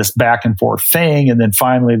kind of this back and forth thing. And then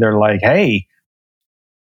finally they're like, hey,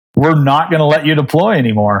 we're not going to let you deploy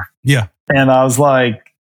anymore. Yeah. And I was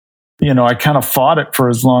like, I kind of fought it for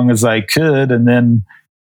as long as I could. And then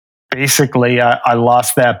basically I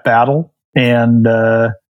lost that battle. And,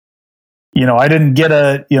 I didn't get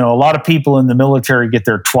a lot of people in the military get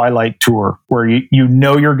their twilight tour where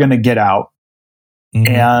you're going to get out.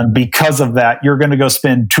 Mm-hmm. And because of that, you're going to go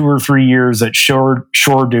spend 2 or 3 years at shore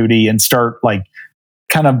duty and start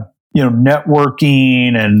kind of,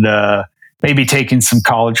 networking and maybe taking some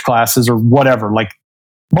college classes or whatever.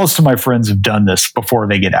 Most of my friends have done this before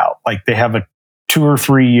they get out. They have a 2 or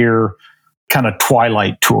 3 year kind of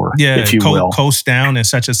twilight tour, if you will. Coast down and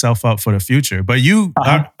set yourself up for the future. But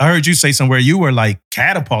I heard you say somewhere you were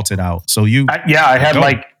catapulted out. So I had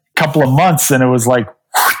a couple of months, and it was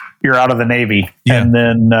you're out of the Navy. Yeah. And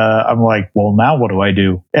then I'm like, well, now what do I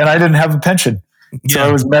do? And I didn't have a pension. So Yeah.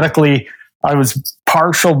 I was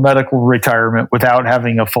partial medical retirement without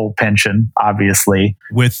having a full pension, obviously.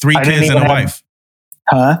 With 3 kids and a wife.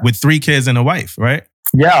 Huh? With 3 kids and a wife, right?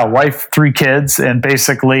 Yeah, wife, 3 kids, and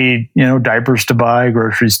basically, diapers to buy,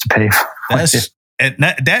 groceries to pay for. And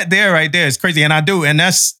that there right there is crazy. And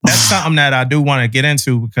that's something that I do want to get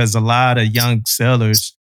into, because a lot of young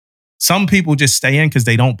sailors, some people just stay in because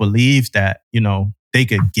they don't believe that, they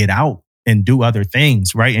could get out and do other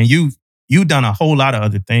things, right? And you've done a whole lot of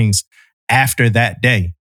other things after that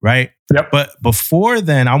day, right? Yep. But before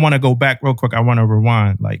then, I want to go back real quick. I want to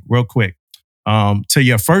rewind real quick to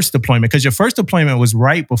your first deployment, because your first deployment was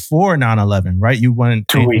right before 9/11, right? You went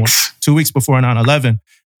 2 weeks. 2 weeks before 9/11.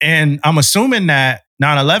 And I'm assuming that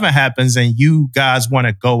 9/11 happens and you guys want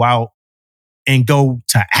to go out and go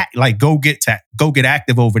get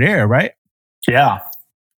active over there, right? Yeah.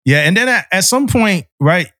 Yeah. And then at some point,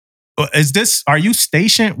 right, are you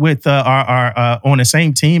stationed with our on the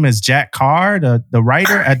same team as Jack Carr, the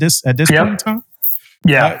writer at this point in time?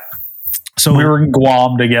 Yeah. So we were in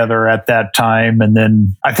Guam together at that time. And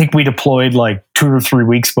then I think we deployed 2 or 3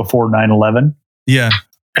 weeks before 9/11. Yeah.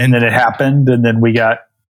 And then it happened. And then we got,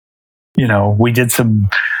 we did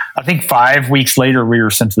I think 5 weeks later, we were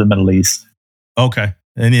sent to the Middle East. Okay.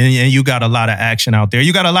 And you got a lot of action out there.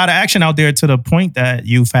 You got a lot of action out there to the point that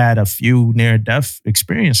you've had a few near-death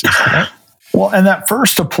experiences, correct? Well, and that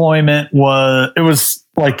first deployment it was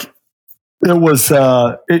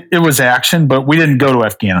action, but we didn't go to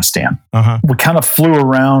Afghanistan. Uh-huh. We kind of flew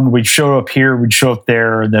around. We'd show up here, we'd show up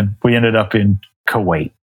there, and then we ended up in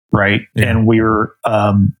Kuwait, right? Yeah. And we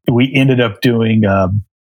ended up doing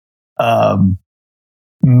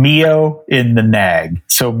MEO in the NAG,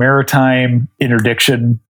 so Maritime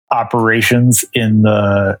Interdiction Operations in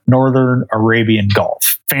the Northern Arabian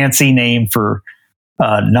Gulf. Fancy name for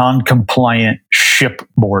non-compliant ship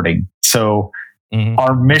boarding. So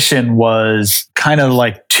our mission was kind of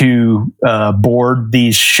to board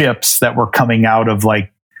these ships that were coming out of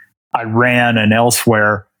Iran and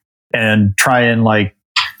elsewhere, and try and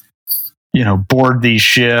board these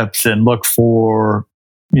ships and look for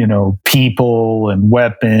people and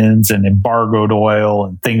weapons and embargoed oil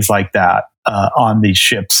and things like that on these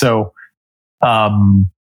ships. So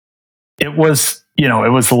it was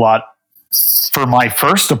a lot for my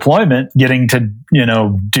first deployment, getting to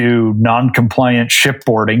do non-compliant ship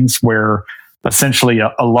boardings, where essentially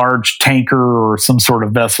a large tanker or some sort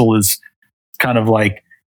of vessel is kind of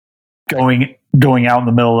going out in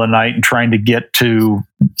the middle of the night and trying to get to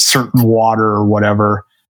certain water or whatever.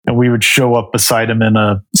 And we would show up beside him in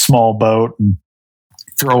a small boat and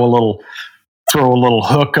throw a little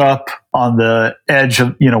hook up on the edge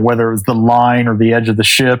of, whether it was the line or the edge of the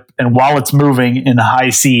ship. And while it's moving in high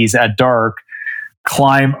seas at dark,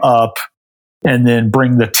 climb up and then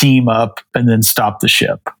bring the team up and then stop the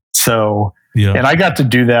ship. So, yeah. And I got to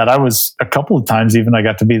do that. I was a couple of times, even I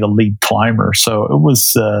got to be the lead climber. So it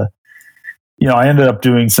was, I ended up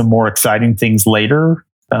doing some more exciting things later.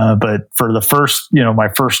 But for the first, my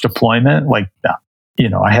first deployment,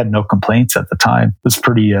 I had no complaints at the time.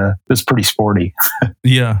 It was pretty sporty.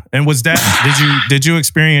 Yeah. And was that, did you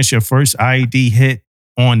experience your first IED hit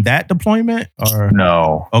on that deployment, or?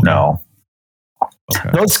 No, okay. No.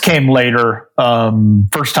 Okay. Those came later.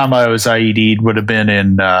 First time I was IED'd would have been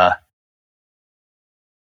in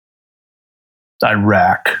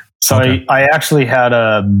Iraq. So okay. I actually had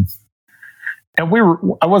and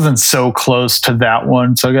I wasn't so close to that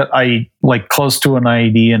one. So I got close to an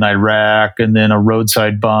IED in Iraq, and then a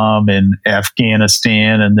roadside bomb in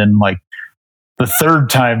Afghanistan. And then the third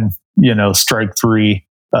time, strike 3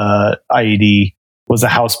 IED was a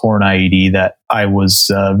housebound IED that I was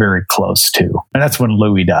very close to. And that's when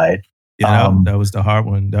Louis died. Yeah, that was the hard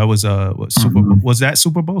one. That was was that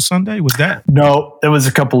Super Bowl Sunday? Was that? No, it was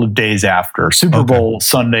a couple of days after. Super Bowl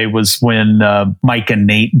Sunday was when Mike and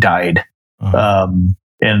Nate died. Uh-huh.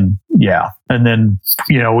 And then,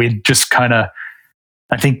 we just kind of,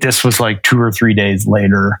 I think this was 2 or 3 days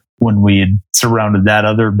later when we had surrounded that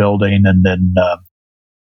other building, and then,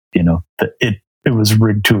 it was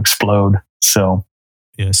rigged to explode. So,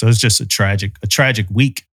 yeah. So it's just a tragic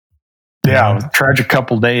week. Yeah. It was a tragic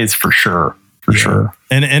couple days for sure. For sure.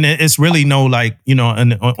 And it's really no,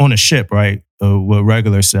 on a ship, right? With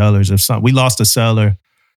regular sailors, we lost a sailor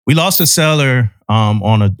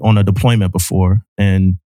on a deployment before,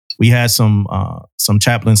 and we had some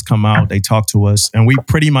chaplains come out. They talked to us, and we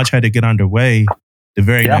pretty much had to get underway the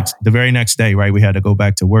very next day. Right, we had to go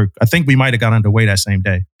back to work. I think we might have got underway that same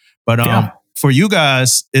day. But for you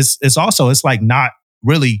guys, it's also not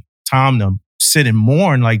really time sit and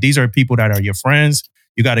mourn. Like, these are people that are your friends.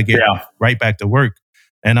 You got to get right back to work.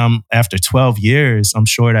 And after 12 years, I'm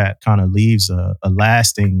sure that kind of leaves a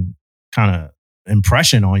lasting kind of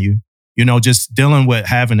impression on you. You know, just dealing with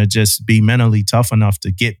having to just be mentally tough enough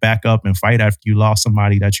to get back up and fight after you lost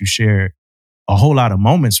somebody that you shared a whole lot of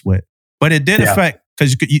moments with. But it did affect,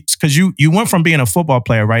 because you went from being a football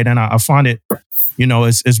player, right? And I find it, you know,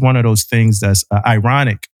 it's one of those things that's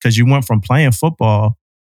ironic, because you went from playing football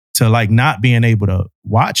to like not being able to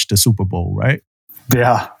watch the Super Bowl, right?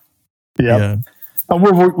 Yeah.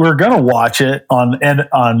 We're going to watch it on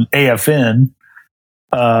AFN.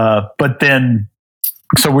 But then,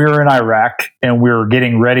 so we were in Iraq and we were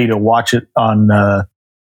getting ready to watch it on,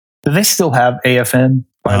 do they still have AFN,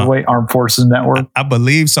 by the way, Armed Forces Network? I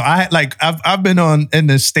believe so. I've been in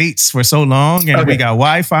the States for so long, and we got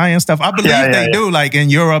Wi-Fi and stuff. I believe they do, like in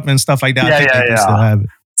Europe and stuff like that. I think they do still have it.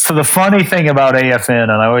 So the funny thing about AFN,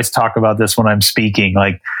 and I always talk about this when I'm speaking,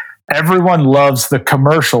 like, everyone loves the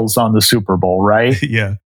commercials on the Super Bowl, right?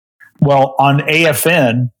 Yeah. Well, on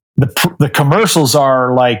AFN, the commercials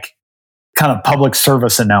are like kind of public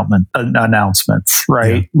service announcements,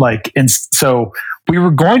 right? Yeah. Like, and so we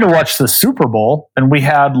were going to watch the Super Bowl, and we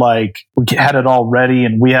had it all ready,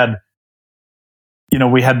 and we had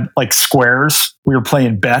like squares. We were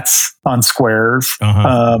playing bets on squares.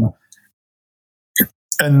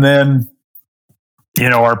 And then,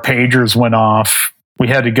 our pagers went off. We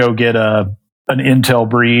had to go get an intel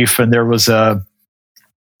brief, and there was a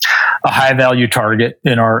high value target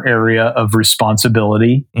in our area of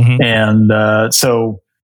responsibility. And so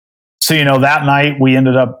that night we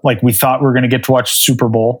ended up, like, we thought we were going to get to watch Super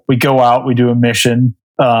Bowl. We go out, we do a mission.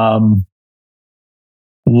 There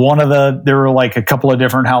were like a couple of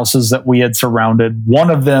different houses that we had surrounded.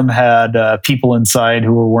 One of them had people inside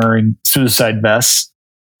who were wearing suicide vests.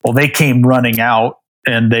 Well, they came running out,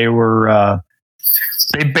 and they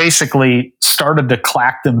basically started to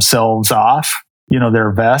clack themselves off,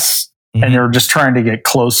 their vests, and they were just trying to get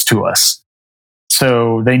close to us.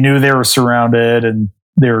 So they knew they were surrounded and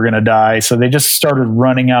they were going to die. So they just started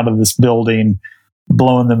running out of this building,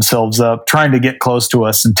 blowing themselves up, trying to get close to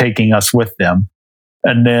us and taking us with them.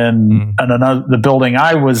 And then the building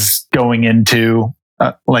I was going into,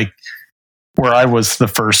 like where I was the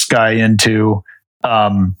first guy into,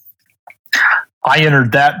 I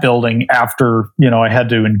entered that building after, I had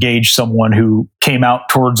to engage someone who came out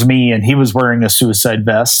towards me, and he was wearing a suicide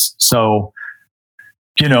vest. So,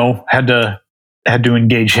 had to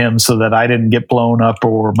engage him so that I didn't get blown up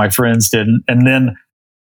or my friends didn't. And then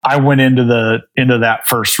I went into that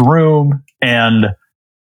first room, and,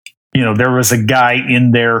 there was a guy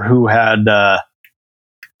in there who had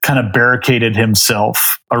kind of barricaded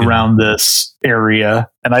himself around this area,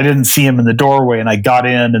 and I didn't see him in the doorway, and I got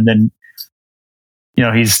in, and then,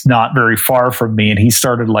 he's not very far from me, and he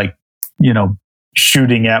started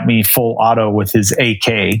shooting at me full auto with his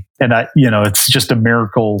AK. And it's just a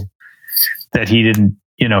miracle that he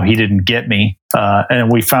didn't get me.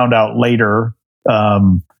 And we found out later,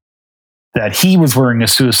 that he was wearing a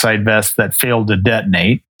suicide vest that failed to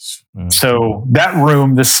detonate. So that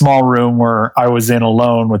room, this small room where I was in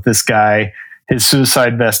alone with this guy, his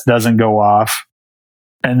suicide vest doesn't go off.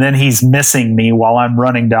 And then he's missing me while I'm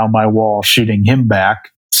running down my wall, shooting him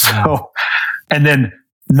back. So, and then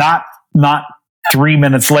not 3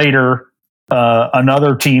 minutes later,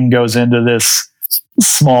 another team goes into this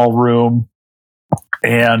small room,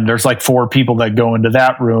 and there's like 4 people that go into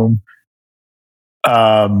that room,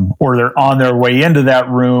 or they're on their way into that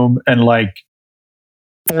room, and like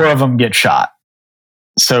 4 of them get shot.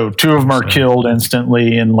 So 2 of them are killed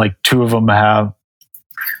instantly, and like 2 of them have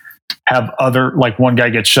other, like one guy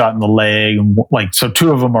gets shot in the leg, and like, so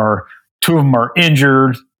 2 of them are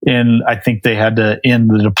injured, and I think they had to end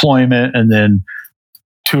the deployment, and then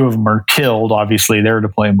 2 of them are killed. Obviously their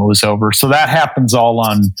deployment was over. So that happens all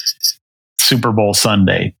on Super Bowl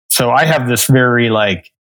Sunday. So I have this very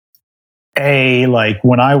like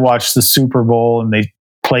when I watch the Super Bowl and they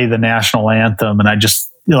play the national anthem, and I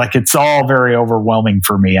just like, it's all very overwhelming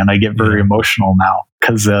for me, and I get very emotional now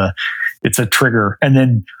because it's a trigger. And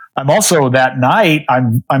then I'm also, that night,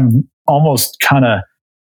 I'm almost kind of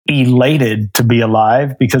elated to be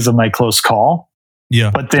alive because of my close call.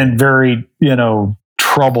 Yeah. But then very,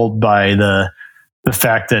 troubled by the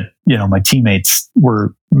fact that, my teammates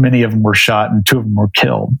many of them were shot and 2 of them were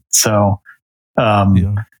killed. So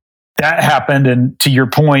that happened. And to your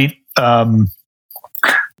point, the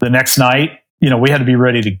next night, we had to be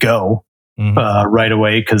ready to go right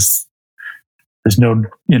away, because there's no,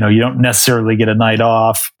 you don't necessarily get a night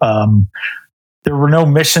off. There were no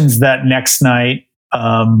missions that next night,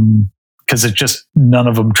 because it just, none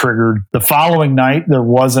of them triggered. The following night, there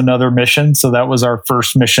was another mission. So that was our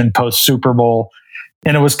first mission post Super Bowl.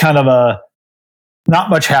 And it was kind of not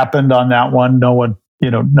much happened on that one. No one,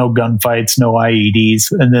 no gunfights, no IEDs.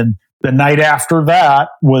 And then the night after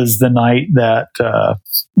that was the night that,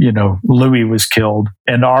 Louis was killed.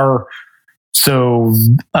 And that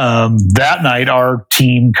night, our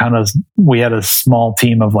team we had a small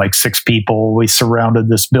team of like 6 people. We surrounded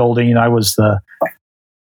this building. I'm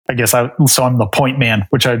the point man,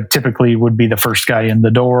 which I typically would be the first guy in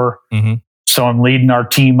the door. Mm-hmm. So I'm leading our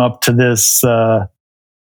team up to this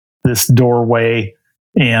doorway,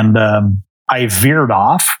 and I veered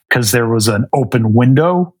off because there was an open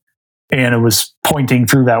window, and it was pointing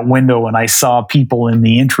through that window, and I saw people in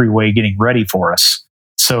the entryway getting ready for us.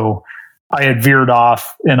 So I had veered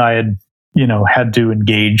off, and I had, had to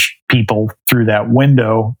engage people through that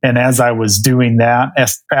window. And as I was doing that,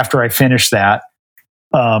 after I finished that,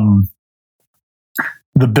 the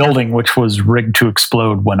building, which was rigged to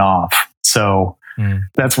explode, went off. So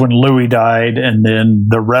that's when Louis died. And then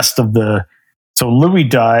Louis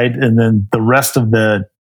died, and then the rest of the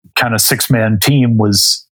kind of 6-man team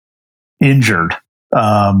was injured.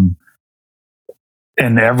 And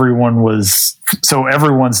everyone's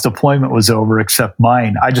deployment was over except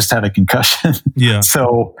mine. I just had a concussion. Yeah.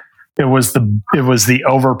 So it was the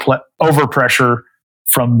overpressure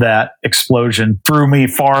from that explosion threw me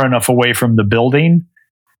far enough away from the building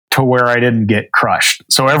to where I didn't get crushed.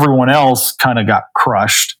 So everyone else kind of got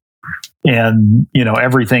crushed. And,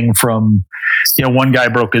 everything from, one guy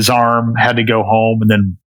broke his arm, had to go home. And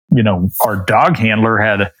then, our dog handler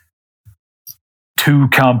had 2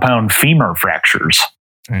 compound femur fractures.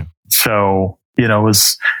 Damn. So, it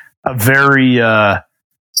was a very,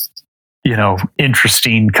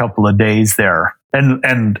 interesting couple of days there.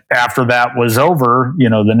 And after that was over,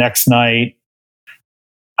 the next night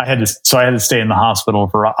I had to stay in the hospital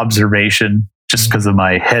for observation just because of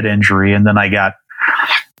my head injury. And then I got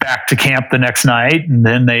back to camp the next night, and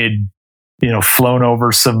then they'd, flown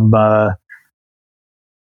over some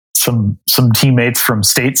teammates from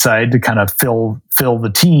stateside to kind of fill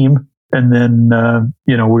the team. And then,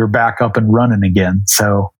 we were back up and running again.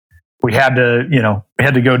 So we had to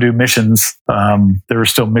go do missions. There were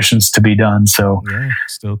still missions to be done. So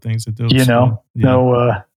still things to do.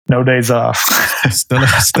 No days off. still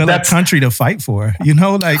a country to fight for.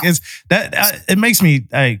 It makes me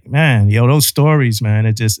like, man, those stories, man.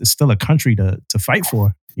 It's still a country to fight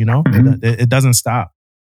for. Mm-hmm. It doesn't stop.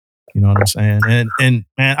 You know what I'm saying? And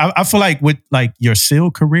man, I feel like with like your SEAL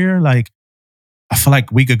career, like I feel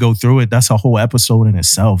like we could go through it. That's a whole episode in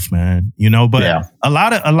itself, man. But a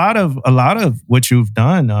lot of what you've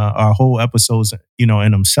done are whole episodes,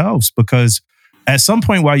 in themselves, because at some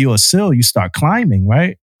point while you're a SEAL, you start climbing,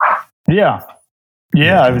 right? Yeah.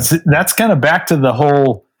 That's kind of back to the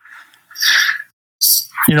whole,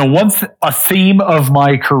 a theme of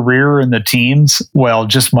my career in the teams,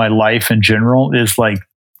 just my life in general, is like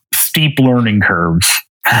steep learning curves.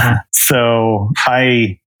 So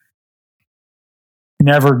I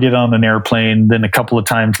never get on an airplane. Then a couple of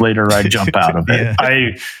times later, I jump out of it.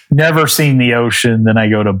 I never seen the ocean. Then I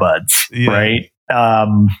go to Buds, right?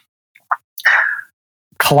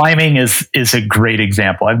 Climbing is a great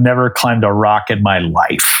example. I've never climbed a rock in my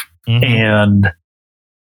life. Mm-hmm. And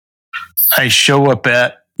I show up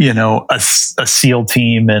at, a SEAL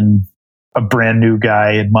team and a brand new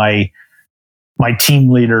guy, and my team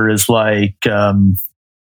leader is like,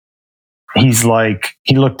 he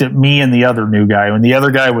looked at me and the other new guy, and the other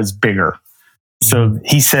guy was bigger. So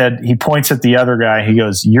he points at the other guy. He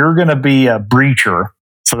goes, "You're going to be a breacher."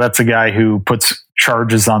 So that's a guy who puts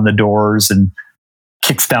charges on the doors and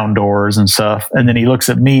kicks down doors and stuff. And then he looks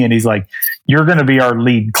at me and he's like, "You're going to be our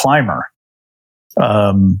lead climber."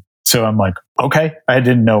 So I'm like, okay, I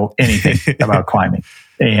didn't know anything about climbing.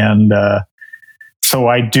 And so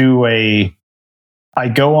I go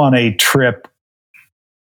on a trip,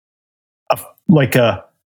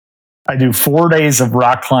 I do 4 days of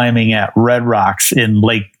rock climbing at Red Rocks in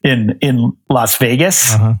Las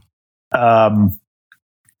Vegas. Uh-huh.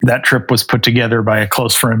 That trip was put together by a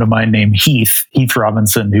close friend of mine named Heath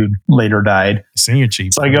Robinson, who later died. Senior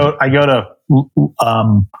chief. So I go to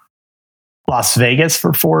Las Vegas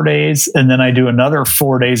for 4 days, and then I do another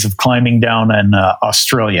 4 days of climbing down in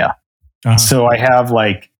Australia. Uh-huh. So I have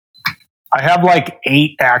like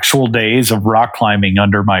 8 actual days of rock climbing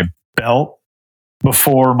under my belt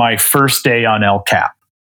before my first day on El Cap.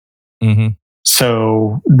 Mm-hmm.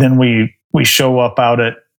 So then we show up out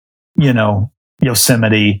at,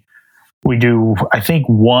 Yosemite. We do, I think,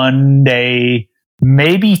 1 day,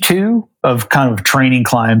 maybe 2 of kind of training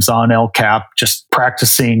climbs on El Cap, just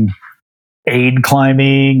practicing aid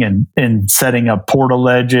climbing and setting up portal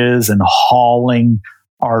ledges and hauling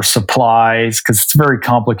our supplies, because it's a very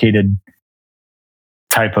complicated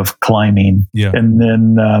type of climbing. Yeah. And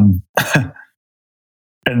then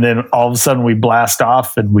and then all of a sudden we blast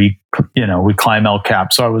off and we climb El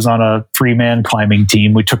Cap. So I was on a 3-man climbing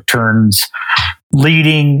team. We took turns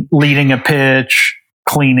leading a pitch,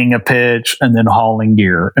 cleaning a pitch, and then hauling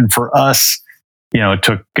gear. And for us, it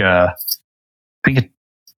took I think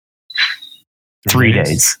 3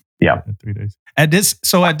 days. Yeah. 3 days. At this,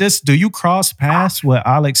 do you cross paths with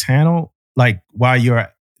Alex Hanel like while you're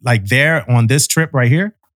like there on this trip right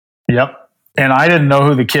here? Yep. And I didn't know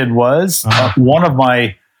who the kid was. One of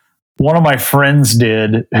my friends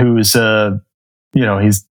did, who's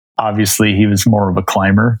he's obviously, he was more of a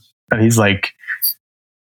climber, and he's like,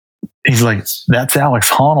 that's Alex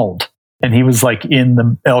Honnold. And he was like in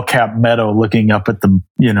the El Cap meadow looking up at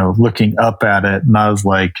it. And I was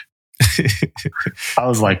like,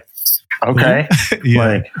 okay, yeah.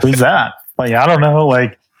 Like, who's that? Like, I don't know.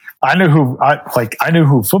 Like, I knew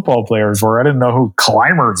who football players were. I didn't know who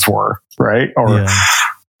climbers were, right? Or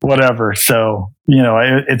whatever. So,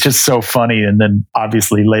 it's just so funny. And then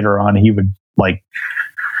obviously later on, he would like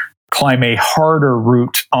climb a harder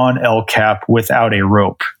route on El Cap without a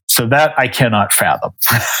rope. So that I cannot fathom.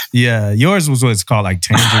 Yeah, yours was what it's called, like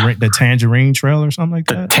the Tangerine Trail or something like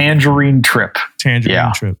that. The Tangerine Trip.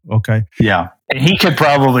 Trip. Okay. Yeah, and he could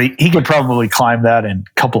probably climb that in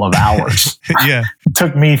a couple of hours. Yeah, it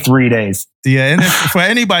took me 3 days. Yeah, and for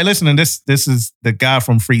anybody listening, this is the guy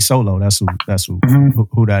from Free Solo. That's who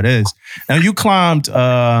who that is. Now you climbed.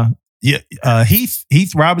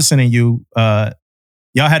 Heath Robinson and you.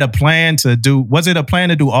 Y'all had a plan to do. Was it a plan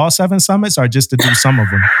to do all 7 summits, or just to do some of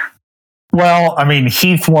them? Well, I mean,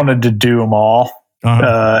 Heath wanted to do them all,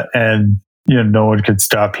 and no one could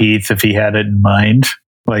stop Heath if he had it in mind.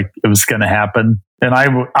 Like, it was going to happen. And I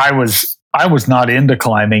was not into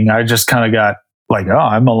climbing. I just kind of got like, oh,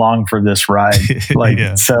 I'm along for this ride. Like,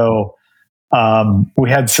 yeah. So we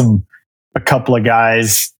had a couple of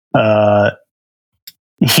guys.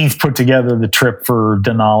 Heath put together the trip for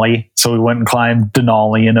Denali. So we went and climbed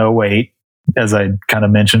Denali in 2008, as I kind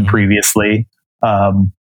of mentioned previously.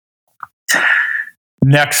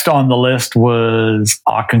 Next on the list was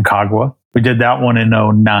Aconcagua. We did that one in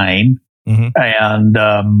 2009. And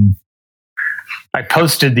I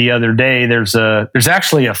posted the other day, there's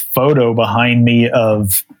actually a photo behind me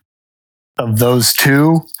of those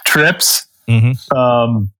 2 trips.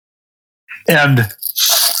 And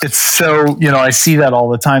it's so, I see that all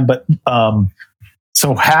the time, but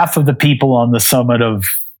so half of the people on the summit of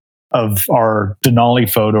our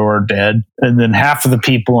Denali photo are dead, and then half of the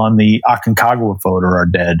people on the Aconcagua photo are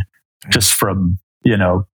dead, just from, they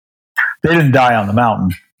didn't die on the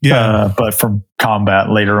mountain, but from combat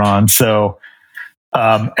later on. So,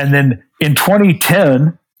 and then in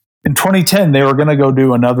 2010, they were going to go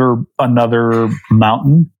do another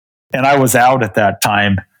mountain, and I was out at that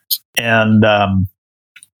time, and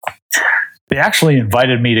they actually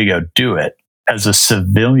invited me to go do it as a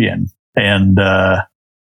civilian. And I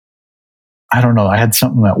don't know, I had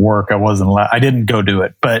something at work. I didn't go do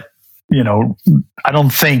it, but I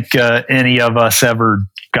don't think any of us ever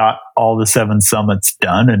got all the 7 summits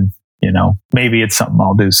done. And, maybe it's something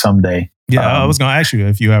I'll do someday. Yeah, I was going to ask you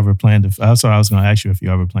if you ever plan to. That's what I was going to ask you, if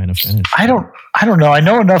you ever plan to finish. I don't know. I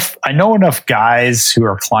know enough guys who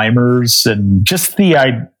are climbers, and just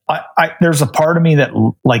there's a part of me that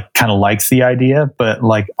like kind of likes the idea, but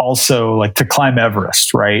like also like to climb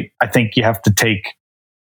Everest, right? I think you have to take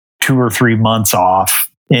 2 or 3 months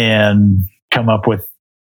off and come up with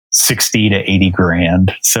 60 to 80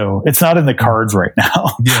 grand. So it's not in the cards right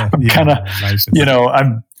now. Yeah, I'm kind of,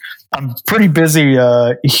 I'm pretty busy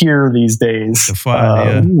here these days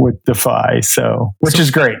with Defy. So, which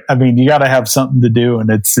is great. I mean, you got to have something to do, and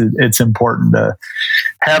it's important to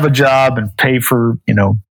have a job and pay for,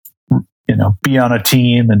 be on a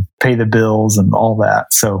team and pay the bills and all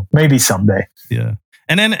that. So maybe someday. Yeah.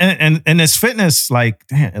 And then, and this fitness, like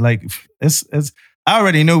it's, I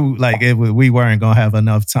already knew like we weren't going to have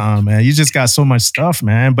enough time, man. You just got so much stuff,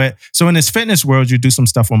 man. But so in this fitness world, you do some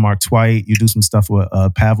stuff with Mark Twight, you do some stuff with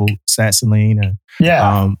Pavel Satsaline. And,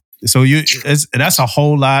 so that's a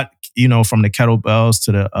whole lot, from the kettlebells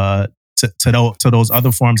to the, to those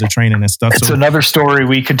other forms of training and stuff. It's another story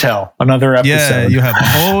we could tell, another episode. Yeah, you have a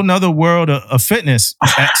whole nother world of fitness.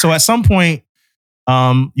 So at some point,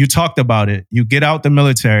 you talked about it. You get out the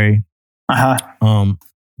military.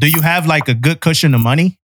 Do you have like a good cushion of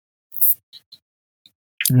money?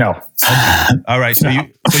 No. All right. So you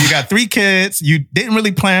got 3 kids. You didn't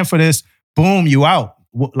really plan for this. Boom, you out.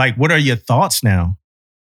 What are your thoughts now?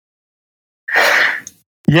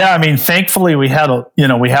 Yeah, I mean, thankfully we had a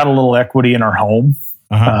little equity in our home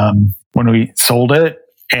when we sold it,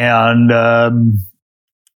 and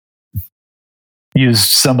used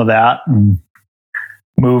some of that and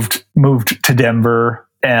moved to Denver,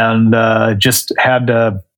 and just had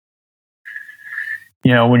to,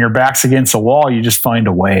 when your back's against the wall, you just find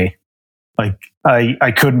a way. Like I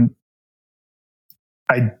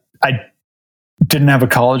didn't have a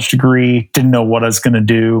college degree, didn't know what I was going to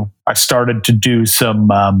do. I started to do some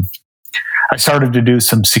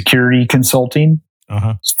security consulting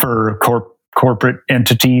for corporate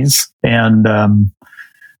entities, and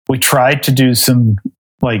we tried to do some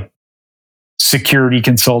like security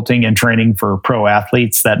consulting and training for pro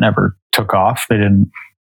athletes. That never took off. They didn't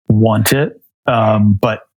want it,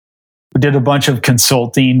 but we did a bunch of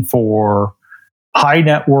consulting for high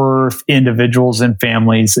net worth individuals and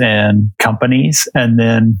families and companies. And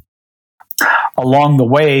then along the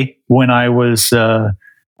way, when I was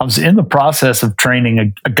in the process of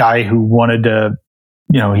training a guy who wanted to,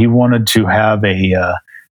 he wanted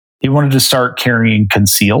to start carrying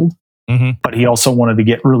concealed, but he also wanted to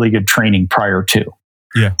get really good training prior to.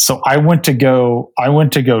 Yeah. So I went to go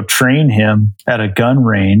train him at a gun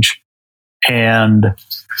range, and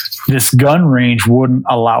this gun range wouldn't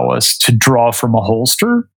allow us to draw from a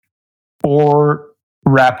holster or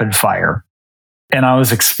rapid fire. And I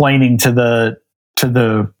was explaining to the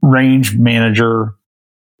range manager,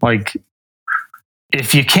 like,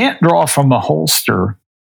 if you can't draw from a holster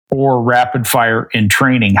or rapid fire in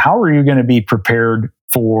training, how are you going to be prepared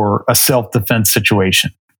for a self-defense situation?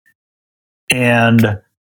 And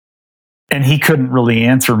he couldn't really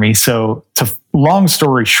answer me. So, long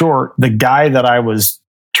story short, the guy that I was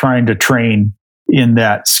trying to train in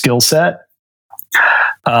that skill set,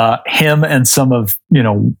 him and some of,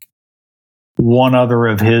 one other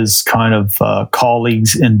of his kind of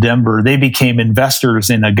colleagues in Denver, they became investors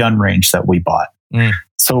in a gun range that we bought.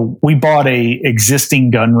 So we bought a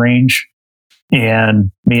existing gun range,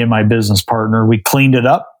 and me and my business partner, we cleaned it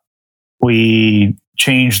up. We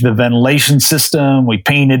changed the ventilation system. We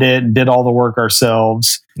painted it and did all the work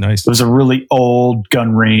ourselves. Nice. It was a really old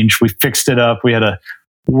gun range. We fixed it up. We had a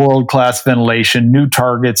world-class ventilation, new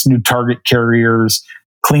targets, new target carriers,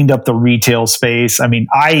 cleaned up the retail space. I mean,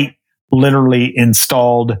 I literally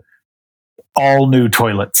installed all new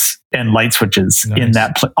toilets and light switches in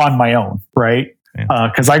that on my own, right?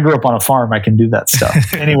 Because I grew up on a farm, I can do that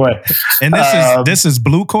stuff. Anyway, and this is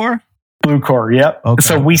Blue Core. Blue Core, yep. Okay.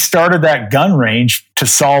 So we started that gun range to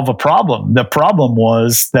solve a problem. The problem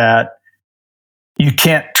was that you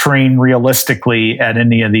can't train realistically at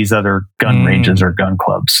any of these other gun ranges or gun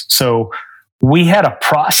clubs. So we had a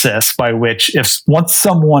process by which, once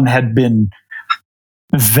someone had been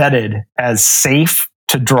vetted as safe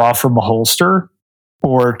to draw from a holster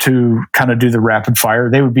or to kind of do the rapid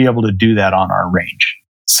fire, they would be able to do that on our range.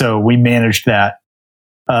 So we managed that.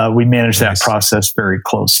 That process very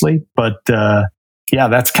closely. But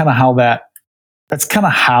that's kind of how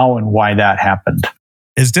and why that happened.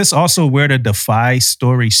 Is this also where the Defy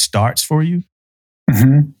story starts for you?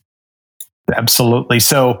 Mm-hmm. Absolutely.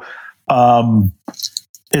 So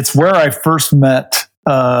it's where I first met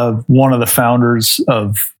one of the founders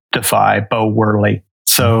of Defy, Bo Worley.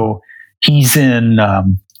 So he's in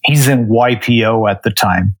YPO at the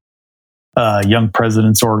time, Young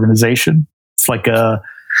Presidents Organization. It's like a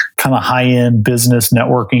kind of high-end business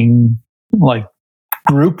networking like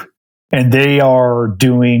group, and they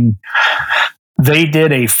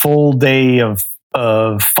did a full day of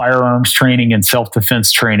firearms training and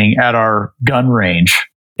self-defense training at our gun range,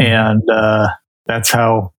 and that's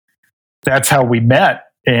how we met,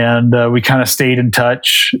 and we kind of stayed in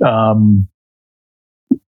touch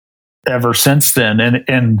ever since then.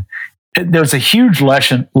 And there's a huge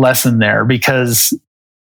lesson there, because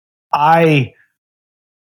I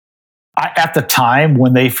at the time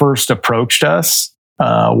when they first approached us,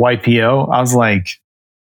 YPO, I was like,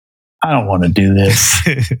 I don't want to do this.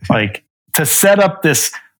 Like, to set up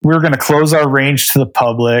this, we're going to close our range to the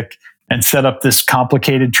public and set up this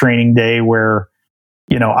complicated training day where,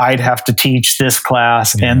 I'd have to teach this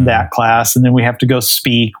class and that class, and then we have to go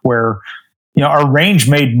speak, where, our range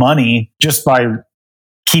made money just by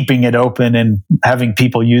keeping it open and having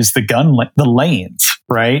people use the lanes,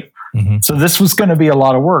 right? Mm-hmm. So this was going to be a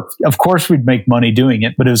lot of work. Of course, we'd make money doing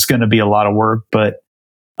it, but it was going to be a lot of work. But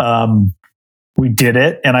we did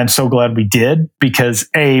it, and I'm so glad we did, because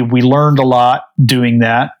we learned a lot doing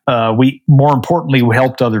that. More importantly, we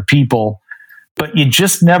helped other people. But you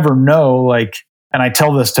just never know. Like, and I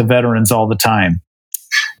tell this to veterans all the time.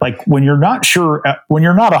 Like, when you're not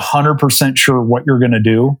 100% sure what you're going to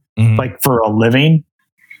do, like for a living,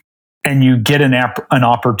 and you get an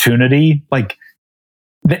opportunity, like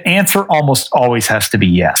the answer almost always has to be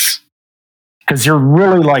yes. Because you're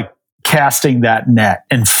really like casting that net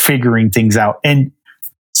and figuring things out. And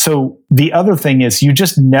so the other thing is you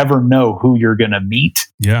just never know who you're going to meet.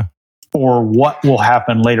 Yeah. Or what will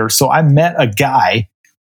happen later. So I met a guy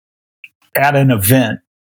at an event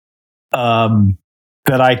that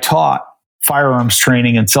I taught firearms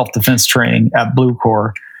training and self-defense training at Blue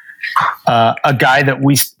Corps. A guy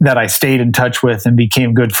that I stayed in touch with and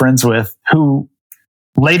became good friends with, who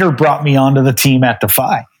later brought me onto the team at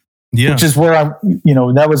Defy, which is where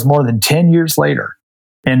that was more than 10 years later.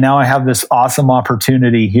 And now I have this awesome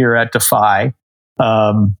opportunity here at Defy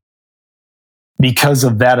because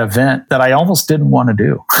of that event that I almost didn't want to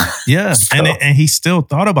do. Yeah. So, and he still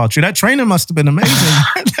thought about you. That training must have been amazing.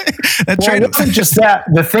 It wasn't just that.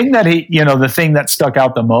 The thing that stuck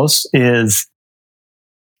out the most is,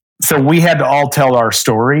 so we had to all tell our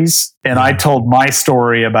stories, and I told my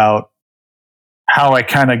story about how I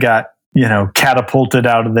kind of got, catapulted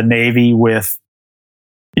out of the Navy with,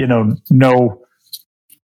 no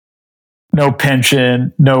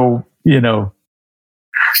pension, no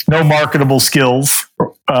marketable skills,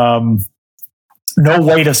 no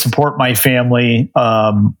way to support my family,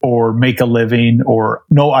 or make a living, or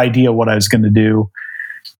no idea what I was going to do.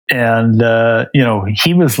 And,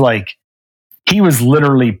 he was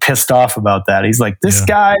literally pissed off about that. He's like, this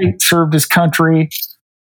guy served his country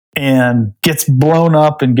and gets blown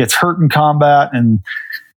up and gets hurt in combat, and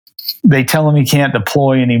they tell him he can't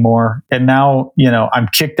deploy anymore. And now, I'm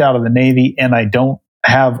kicked out of the Navy and I don't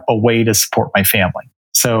have a way to support my family.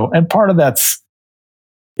 So, and part of that's,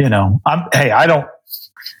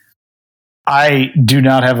 I do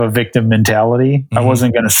not have a victim mentality. Mm-hmm. I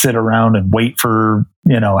wasn't going to sit around and wait for,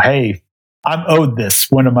 hey, I'm owed this.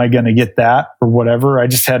 When am I going to get that or whatever? I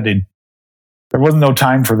just had to, there wasn't no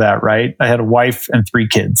time for that. Right. I had a wife and 3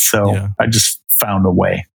 kids. So I just found a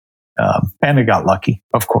way. And I got lucky,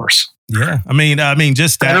 of course. Yeah. I mean,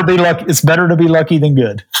 just that. Better be lucky. It's better to be lucky than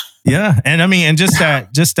good. Yeah. And just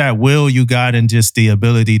that will you got, and just the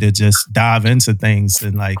ability to just dive into things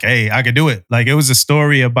and like, hey, I could do it. Like, it was a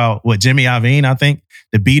story about Jimmy Iovine, I think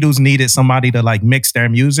the Beatles needed somebody to like mix their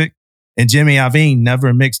music, and Jimmy Iovine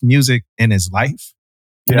never mixed music in his life,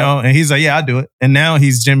 and he's like, yeah, I'll do it. And now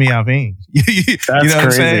he's Jimmy Iovine. That's crazy. What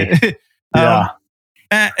I'm saying? Yeah.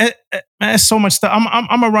 It's so much stuff. I'm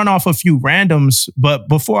gonna run off a few randoms, but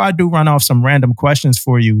before I do run off some random questions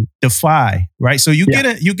for you, Defy, right? So you get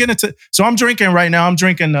into. So I'm drinking right now. I'm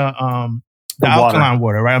drinking the alkaline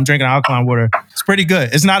water, right? I'm drinking alkaline water. It's pretty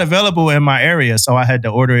good. It's not available in my area, so I had to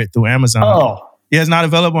order it through Amazon. Oh, yeah, it's not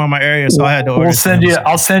available in my area, so I had to order.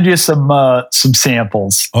 I'll send you some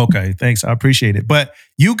samples. Okay, thanks. I appreciate it. But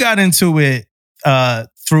you got into it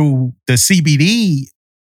through the CBD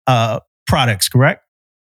products, correct?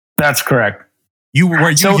 That's correct.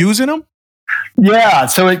 Were you using them? Yeah.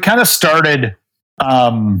 So it kind of started. So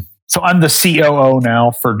I'm the COO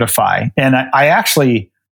now for Defy, and I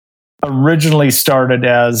actually originally started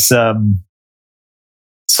as so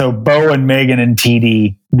Bo and Megan and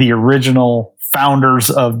TD, the original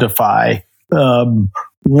founders of Defy.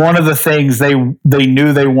 One of the things they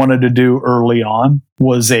knew they wanted to do early on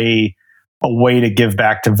was a way to give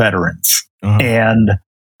back to veterans, and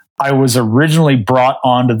I was originally brought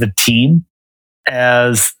onto the team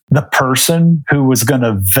as the person who was going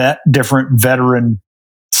to vet different veteran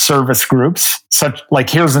service groups. Such like,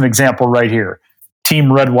 here's an example right here: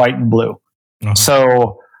 Team Red, White, and Blue.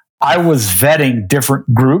 So I was vetting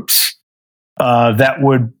different groups that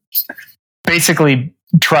would basically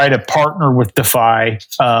try to partner with Defy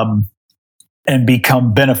and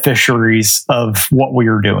become beneficiaries of what we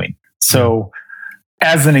were doing. So,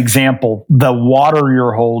 as an example, the water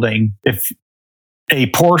you're holding, if a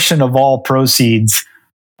portion of all proceeds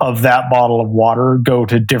of that bottle of water go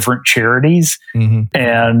to different charities,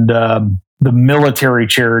 and the military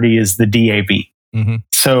charity is the DAV.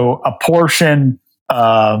 So a portion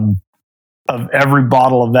of every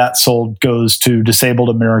bottle of that sold goes to disabled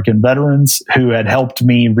American veterans who had helped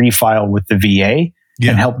me refile with the VA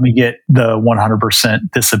and helped me get the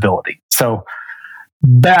 100% disability. So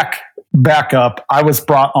back up, I was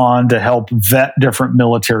brought on to help vet different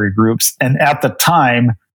military groups. And at the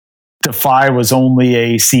time, Defy was only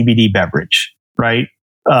a CBD beverage, right?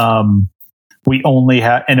 We only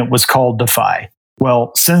had, and it was called Defy.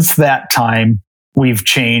 Well, since that time, we've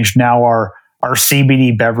changed. Now our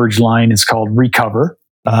CBD beverage line is called Recover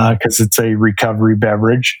because it's a recovery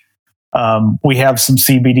beverage. We have some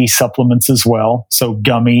CBD supplements as well. So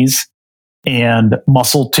gummies and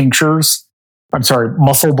muscle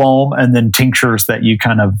balm, and then tinctures that you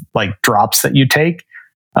kind of like drops that you take.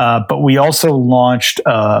 But we also launched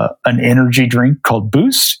an energy drink called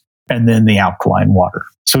Boost, and then the alkaline water.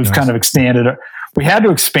 So we've kind of expanded. We had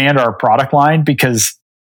to expand our product line because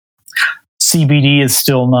CBD is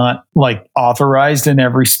still not like authorized in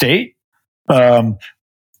every state. And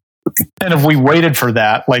if we waited for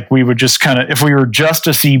that, like we would just if we were just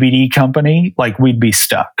a CBD company, like we'd be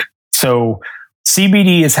stuck. So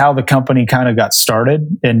CBD is how the company kind of got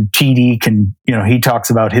started. And TD he talks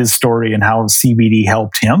about his story and how CBD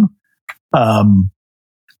helped him.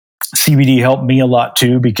 CBD helped me a lot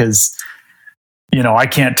too, because, I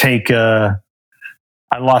can't take, I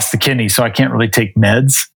lost the kidney, so I can't really take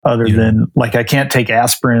meds other than like, I can't take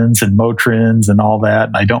aspirins and Motrins and all that.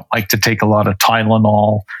 And I don't like to take a lot of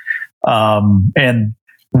Tylenol. And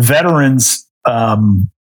veterans, they're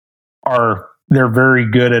very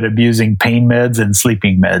good at abusing pain meds and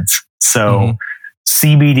sleeping meds. So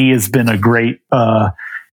CBD has been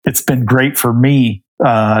it's been great for me,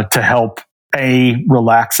 to help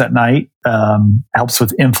relax at night, helps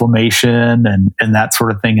with inflammation and that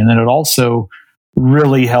sort of thing. And then it also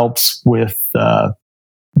really helps with,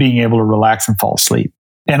 being able to relax and fall asleep.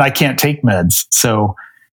 And I can't take meds. So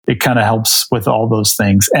it kind of helps with all those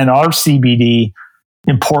things. And our CBD,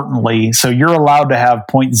 importantly, so you're allowed to have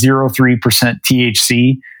 0.03%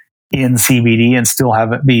 THC in CBD and still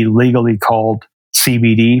have it be legally called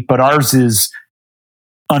CBD, but ours is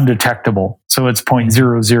undetectable. So it's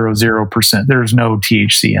 0.000%. There's no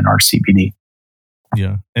THC in our CBD.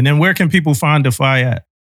 Yeah. And then where can people find Defy at?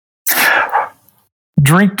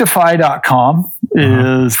 Drinkdefy.com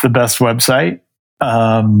is the best website.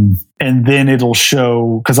 And then it'll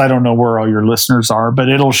show, because I don't know where all your listeners are, but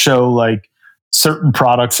it'll show like certain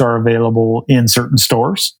products are available in certain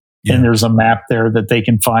stores. Yeah. And there's a map there that they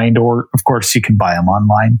can find, or of course you can buy them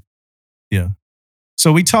online. Yeah.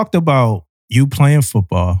 So we talked about you playing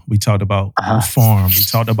football. We talked about the farm. We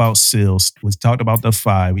talked about SEALs. We talked about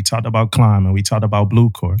Defy. We talked about climbing. We talked about Blue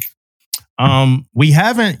Corps. We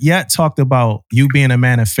haven't yet talked about you being a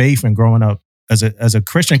man of faith and growing up as a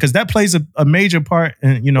Christian, because that plays a major part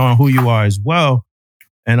in, on who you are as well.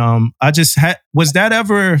 And was that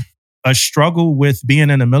ever a struggle with being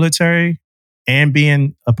in the military and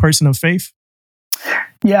being a person of faith?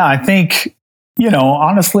 Yeah, I think,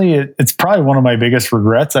 honestly, it's probably one of my biggest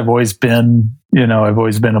regrets. I've always been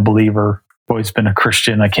a believer, I've always been a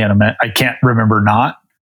Christian. I can't remember not.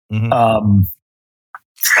 Mm-hmm.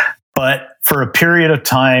 But for a period of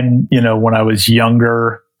time, when I was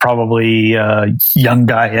younger, probably a young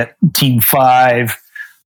guy at Team 5,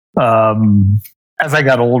 as I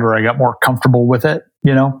got older, I got more comfortable with it,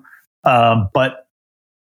 but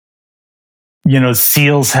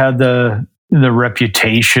SEALs had the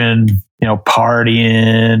reputation,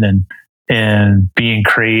 partying and being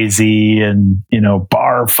crazy and,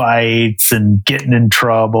 bar fights and getting in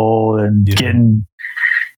trouble and getting,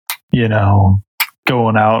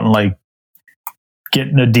 going out and like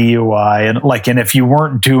getting a DUI and if you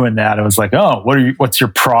weren't doing that, it was like, oh, what's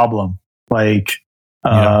your problem? Like,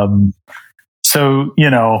 so,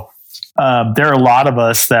 there are a lot of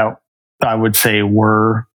us that I would say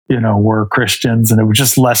were Christians, and it was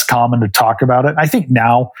just less common to talk about it. I think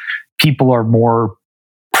now people are more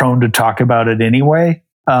prone to talk about it anyway.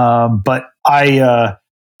 But I've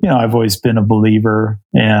always been a believer.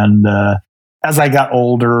 And, as I got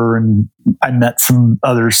older and I met some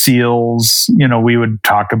other SEALs, we would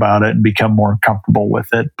talk about it and become more comfortable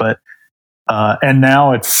with it. But, and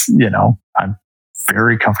now it's, I'm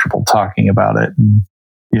very comfortable talking about it. And,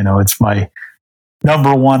 it's my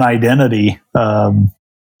number one identity.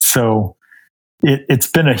 So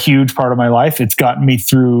it's been a huge part of my life. It's gotten me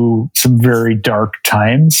through some very dark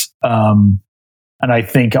times. And I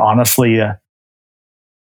think honestly, I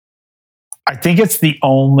think it's the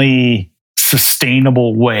only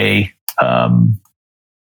sustainable way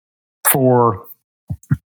for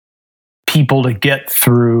people to get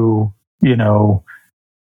through,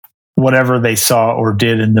 whatever they saw or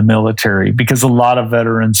did in the military, because a lot of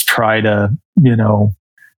veterans try to,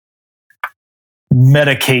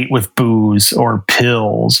 medicate with booze or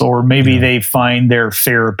pills, or maybe they find their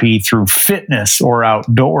therapy through fitness or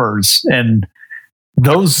outdoors, and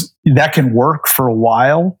that can work for a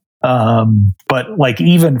while. But like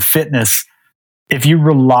even fitness, if you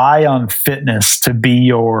rely on fitness to be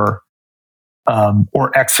your,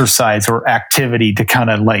 or exercise or activity to kind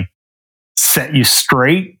of like set you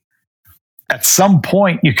straight, at some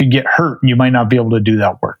point you could get hurt. You might not be able to do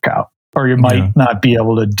that workout, or you might not be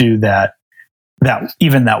able to do that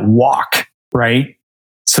walk, right?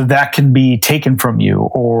 So that can be taken from you,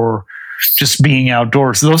 or just being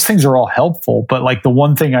outdoors. Those things are all helpful. But like the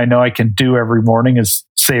one thing I know I can do every morning is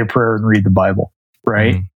say a prayer and read the Bible.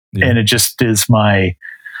 right? Yeah. And it just is my,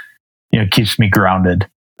 keeps me grounded.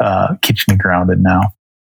 Keeps me grounded now.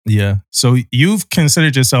 Yeah. So you've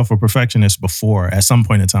considered yourself a perfectionist before at some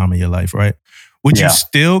point in time in your life, right? Would you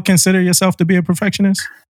still consider yourself to be a perfectionist?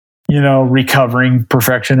 Recovering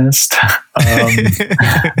perfectionist. So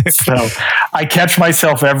I catch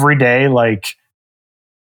myself every day, like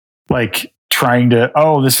trying to,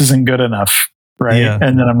 this isn't good enough. Right. Yeah.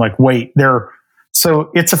 And then I'm like, wait,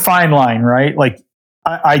 so it's a fine line, right? Like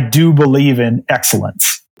I do believe in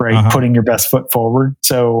excellence, right? Putting your best foot forward.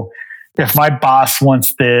 So if my boss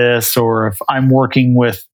wants this, or if I'm working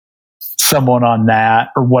with someone on that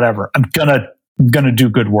or whatever, I'm gonna do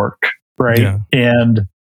good work. Right. Yeah. And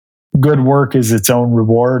good work is its own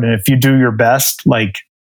reward. And if you do your best, like,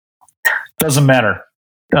 doesn't matter.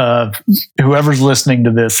 Whoever's listening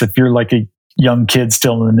to this, if you're like a young kid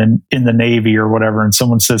still in the Navy or whatever, and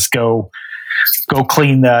someone says, go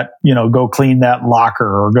clean that, go clean that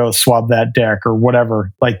locker or go swab that deck or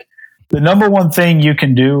whatever. Like, the number one thing you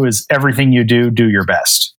can do is everything you do your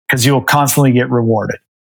best, because you'll constantly get rewarded.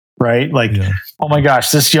 Right? Like, oh my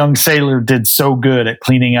gosh, this young sailor did so good at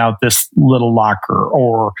cleaning out this little locker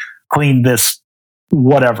or clean this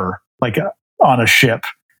whatever, like on a ship.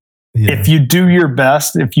 Yeah. If you do your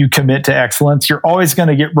best, if you commit to excellence, you're always going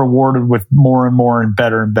to get rewarded with more and more and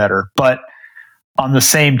better and better. But on the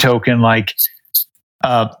same token, like,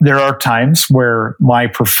 there are times where my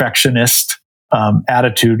perfectionist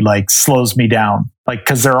attitude like slows me down, like,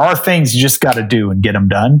 because there are things you just got to do and get them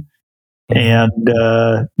done. And,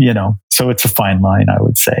 so it's a fine line, I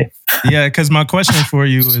would say. Yeah. Cause my question for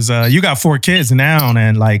you is, you got 4 kids now,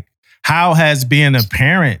 and like, how has being a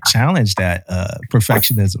parent challenged that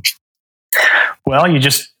perfectionism? Well, you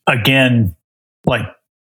just, again, like,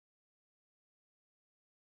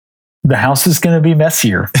 the house is going to be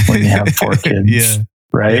messier when you have 4 kids.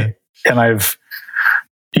 Right. Yeah. And I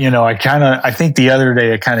think the other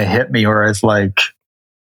day it kind of hit me where it's like,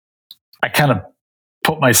 I kind of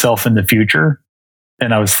put myself in the future,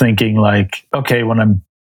 and I was thinking like, okay, my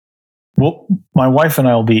wife and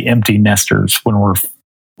I will be empty nesters when we're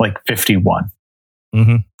like 51.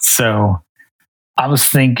 So I was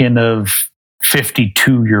thinking of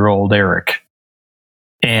 52-year-old Eric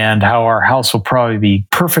and how our house will probably be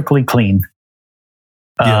perfectly clean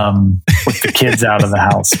with the kids out of the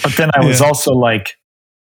house. But then I was also like,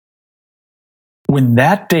 when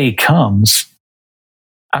that day comes,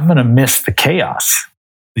 I'm going to miss the chaos.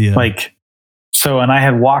 Yeah. Like, so, and I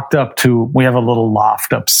had walked up we have a little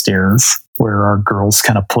loft upstairs where our girls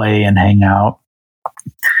kind of play and hang out.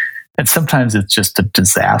 And sometimes it's just a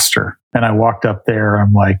disaster. And I walked up there,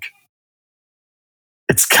 I'm like,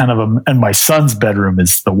 it's kind of and my son's bedroom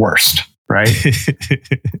is the worst. Right.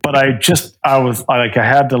 But I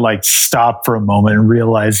had to like stop for a moment and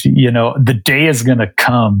realize, the day is going to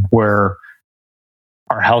come where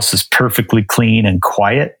our house is perfectly clean and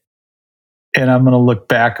quiet. And I'm going to look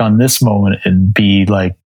back on this moment and be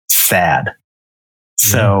like sad.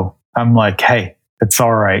 So I'm like, hey, it's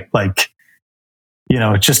all right. Like,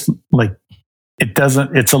 it's just like,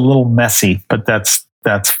 it's a little messy, but that's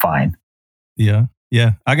fine. Yeah.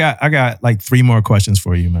 Yeah. I got like 3 more questions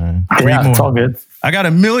for you, man. 3 more. It's all good. I got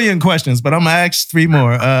a million questions, but I'm going to ask 3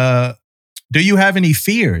 more. Do you have any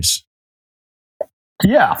fears?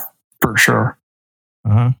 Yeah, for sure.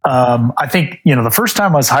 I think, the first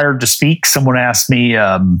time I was hired to speak, someone asked me,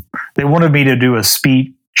 they wanted me to do a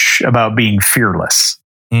speech about being fearless.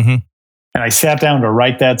 And I sat down to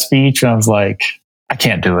write that speech, and I was like, I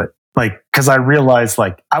can't do it. Like, cause I realized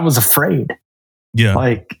like I was afraid. Yeah.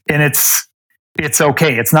 Like, and it's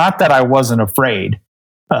okay. It's not that I wasn't afraid.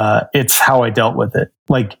 It's how I dealt with it.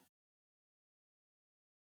 Like,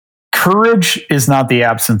 courage is not the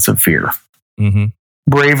absence of fear.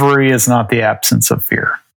 Bravery is not the absence of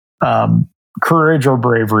fear. Courage or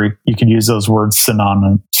bravery, you can use those words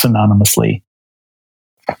synonymously.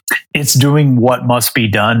 It's doing what must be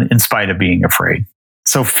done in spite of being afraid.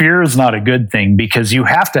 So fear is not a good thing, because you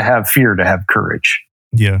have to have fear to have courage.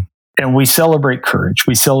 Yeah. And we celebrate courage.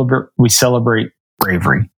 We celebrate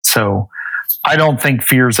bravery. So I don't think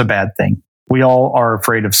fear is a bad thing. We all are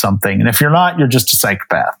afraid of something. And if you're not, you're just a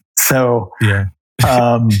psychopath. So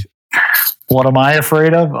what am I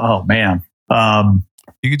afraid of? Oh man.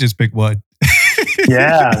 You could just pick one.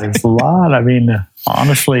 Yeah, there's a lot. I mean,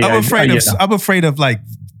 honestly, I'm afraid of like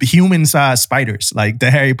human-sized spiders, like the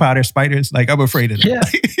Harry Potter spiders. Like, I'm afraid of them. Yeah.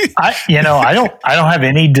 I don't have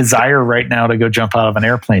any desire right now to go jump out of an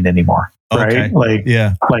airplane anymore. Right. Okay. Like,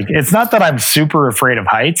 like, it's not that I'm super afraid of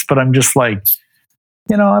heights, but I'm just like,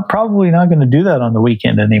 I'm probably not going to do that on the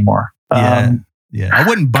weekend anymore. Yeah. I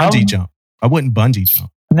wouldn't bungee jump. I wouldn't bungee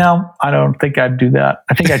jump. No, I don't think I'd do that.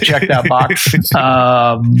 I think I checked that box.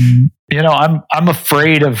 I'm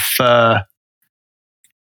afraid of.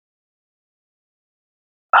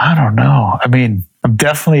 I don't know. I mean, I'm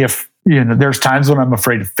definitely there's times when I'm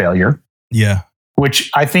afraid of failure. Yeah. Which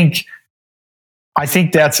I think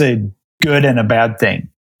that's a good and a bad thing.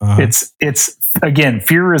 Uh-huh. It's again,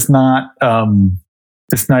 fear is not.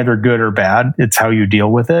 It's neither good or bad. It's how you deal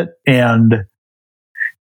with it. And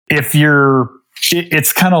if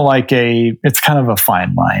it's kind of a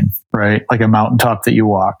fine line, right? Like a mountaintop that you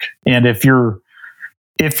walk. And if you're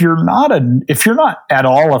not at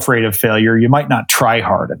all afraid of failure, you might not try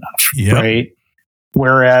hard enough, right?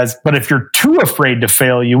 But if you're too afraid to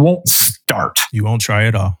fail, you won't start. You won't try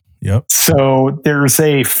at all. Yep. So there's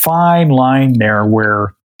a fine line there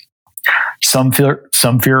where some fear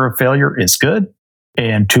of failure is good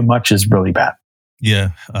and too much is really bad.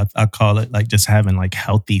 Yeah. I call it like just having like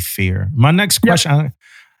healthy fear. My next question,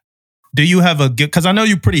 do you have because I know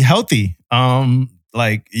you're pretty healthy.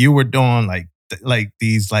 Like you were doing like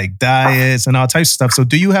these like diets and all types of stuff. So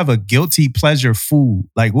do you have a guilty pleasure food?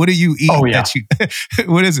 Like what do you eat that you,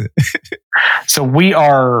 what is it? So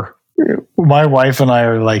my wife and I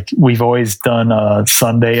are like, we've always done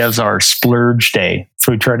Sunday as our splurge day.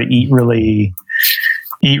 So we try to eat really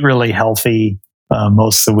healthy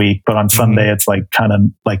most of the week. But on Sunday, it's like kind of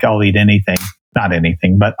like I'll eat anything, not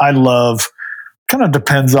anything, but I love, kind of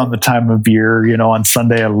depends on the time of year. On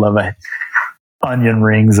Sunday, I love onion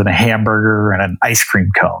rings and a hamburger and an ice cream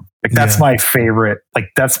cone. Like that's my favorite. Like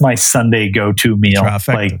that's my Sunday go-to meal.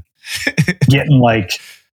 Trifecta. Like getting like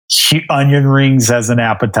onion rings as an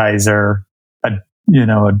appetizer,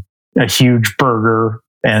 a huge burger,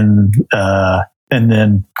 and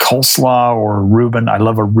then coleslaw or Reuben. I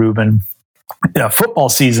love a Reuben. Football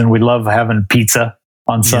season, we love having pizza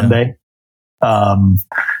on Sunday. And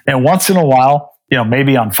once in a while,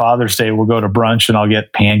 maybe on Father's Day, we'll go to brunch and I'll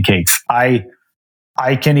get pancakes. I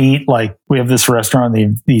can eat, like, we have this restaurant,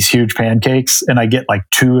 these huge pancakes, and I get like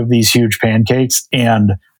 2 of these huge pancakes.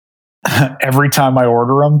 And every time I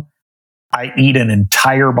order them, I eat an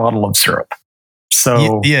entire bottle of syrup.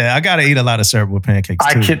 So I got to eat a lot of syrup with pancakes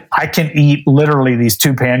too. I can eat literally these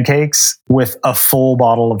 2 pancakes with a full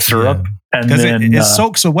bottle of syrup. And then it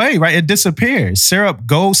soaks away, right? It disappears. Syrup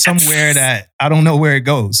goes somewhere that I don't know where it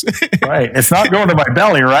goes. Right. It's not going to my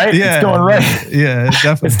belly, right? Yeah, it's going right. Yeah,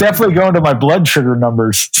 definitely. It's definitely going to my blood sugar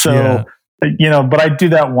numbers. So, but I do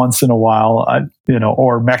that once in a while,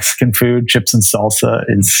 or Mexican food, chips and salsa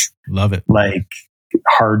is love it. Like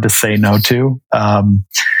hard to say no to. And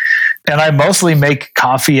I mostly make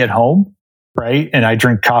coffee at home, right? And I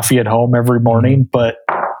drink coffee at home every morning, but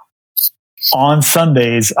on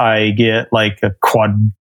Sundays, I get like a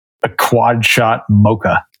quad shot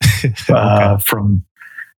mocha from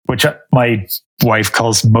which my wife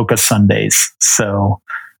calls mocha Sundays. So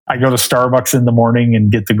I go to Starbucks in the morning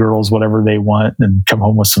and get the girls whatever they want and come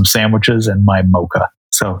home with some sandwiches and my mocha.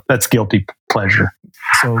 So that's guilty pleasure.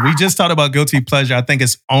 So we just talked about guilty pleasure. I think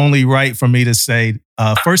it's only right for me to say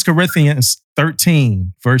 1 Corinthians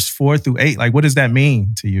 13, verse 4 through 8. Like, what does that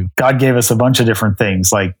mean to you? God gave us a bunch of different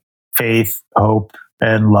things, like faith, hope,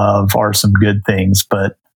 and love are some good things.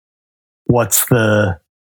 But what's but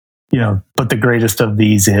the greatest of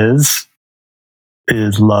these is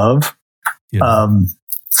love.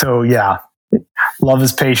 Yeah. Love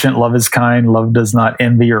is patient, love is kind, love does not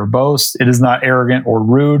envy or boast. It is not arrogant or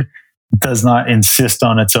rude. It does not insist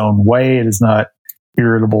on its own way. It is not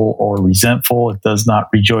irritable or resentful. It does not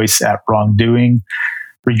rejoice at wrongdoing,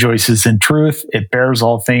 rejoices in truth. It bears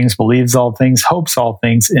all things, believes all things, hopes all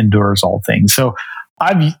things, endures all things. So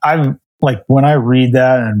I've like, when I read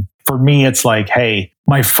that, and for me, it's like, hey,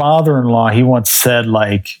 my father-in-law, he once said,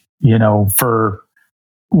 like, for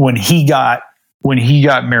when he got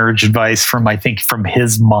marriage advice from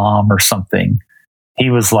his mom or something, he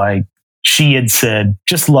was like, she had said,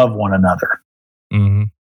 just love one another. Mm-hmm.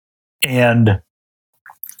 And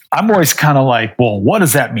I'm always kind of like, well, what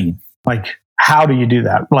does that mean? Like, how do you do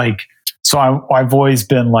that? Like, so I've always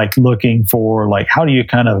been like looking for like, how do you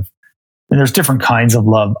and there's different kinds of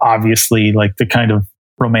love, obviously, like the kind of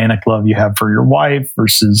romantic love you have for your wife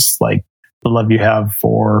versus like the love you have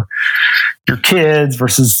for your kids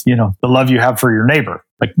versus, the love you have for your neighbor,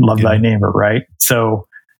 like love thy neighbor. Right. So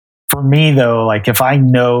for me though, like if I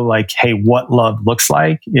know like, hey, what love looks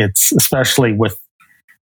like, it's especially with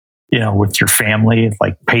your family,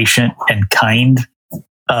 like patient and kind,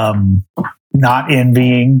 not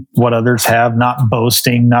envying what others have, not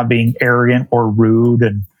boasting, not being arrogant or rude,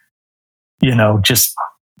 and, just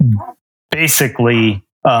basically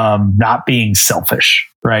not being selfish,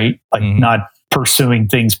 right? Like not pursuing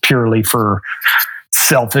things purely for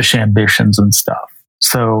selfish ambitions and stuff.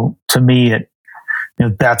 So to me,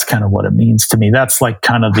 that's kind of what it means to me. That's like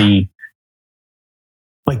kind of the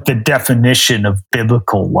definition of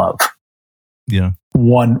biblical love. Yeah.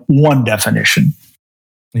 One definition.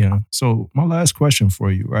 Yeah. So my last question for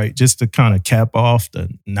you, right? Just to kind of cap off the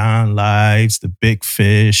 9 lives, the big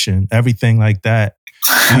fish, and everything like that.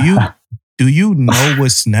 Do you know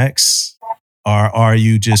what's next, or are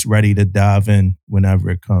you just ready to dive in whenever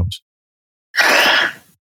it comes?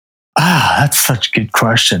 That's such a good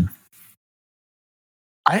question.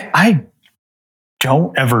 I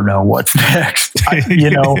don't ever know what's next.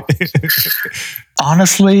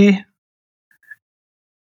 Honestly,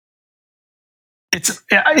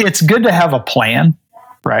 it's good to have a plan,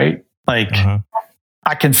 right? Like,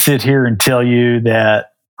 I can sit here and tell you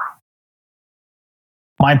that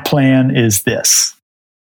my plan is this.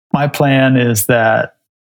 My plan is that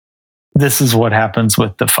this is what happens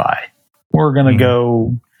with Defy. We're going to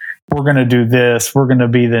go, we're going to do this. We're going to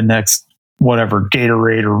be the next, whatever,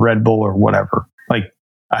 Gatorade or Red Bull or whatever. Like,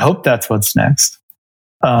 I hope that's what's next.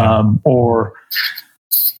 Or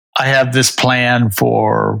I have this plan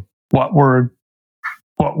for what we're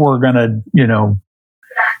going to,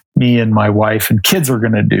 me and my wife and kids are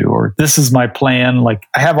going to do, or this is my plan. Like,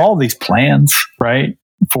 I have all these plans, right?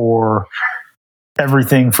 For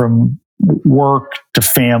everything from work to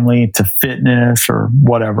family to fitness or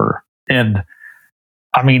whatever. And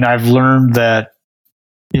I mean, I've learned that,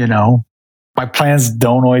 my plans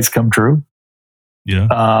don't always come true.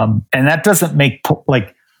 Yeah. And that doesn't make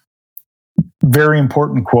very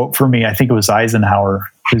important quote for me. I think it was Eisenhower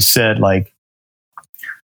who said, like,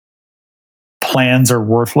 plans are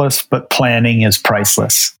worthless, but planning is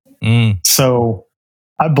priceless. So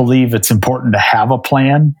I believe it's important to have a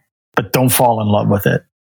plan, but don't fall in love with it.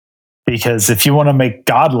 Because if you want to make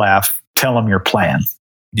God laugh, tell him your plan.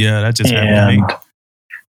 Yeah, that just happened to me.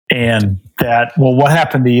 And that, well, what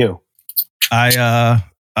happened to you? I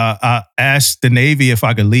asked the Navy if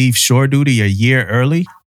I could leave shore duty a year early.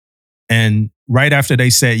 And right after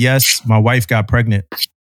they said yes, my wife got pregnant.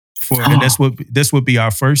 And this would be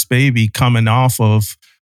our first baby coming off of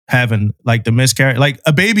having like the miscarriage. Like,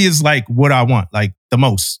 a baby is like what I want, like the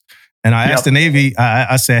most. And I asked the Navy,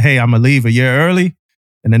 I said, hey, I'm going to leave a year early.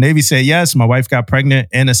 And the Navy said yes, my wife got pregnant,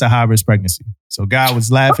 and it's a high-risk pregnancy. So God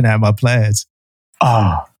was laughing at my plans.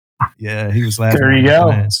 Oh. Yeah, he was laughing there you at my go.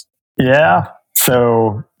 plans. Yeah.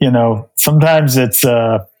 So, sometimes it's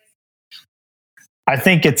I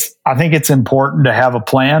think it's important to have a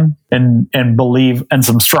plan and believe in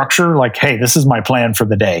some structure, like, hey, this is my plan for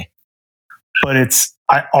the day. But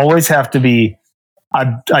I always have to be,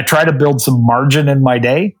 I try to build some margin in my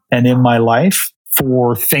day and in my life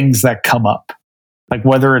for things that come up. Like,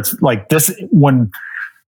 whether it's like this, when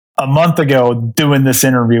a month ago doing this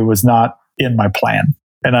interview was not in my plan.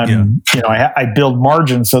 And I build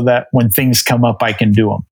margin so that when things come up, I can do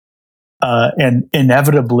them. And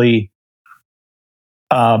inevitably,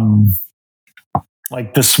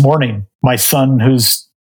 like this morning, my son,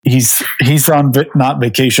 he's on not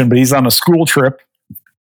vacation, but he's on a school trip,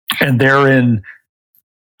 and they're in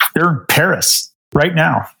Paris right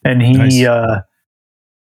now. And he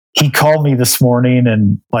called me this morning,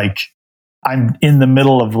 and like, I'm in the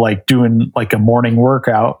middle of like doing like a morning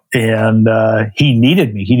workout, and he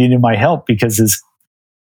needed me. He needed my help because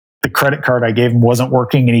the credit card I gave him wasn't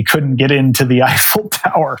working, and he couldn't get into the Eiffel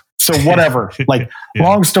Tower. So whatever,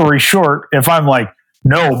 long story short, if I'm like,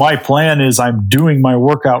 no, my plan is I'm doing my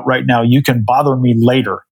workout right now, you can bother me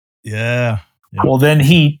later. Yeah. Well, then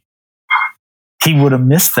he would have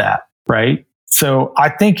missed that. Right. So I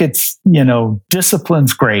think it's,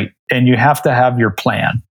 discipline's great, and you have to have your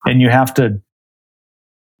plan, and you have to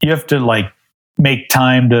like make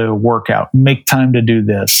time to work out, make time to do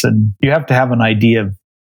this. And you have to have an idea of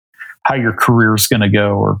how your career is going to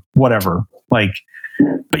go or whatever. Like,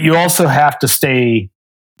 but you also have to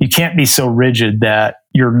you can't be so rigid that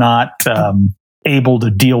you're not able to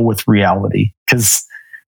deal with reality, because,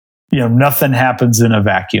 nothing happens in a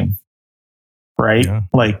vacuum. Right. Yeah.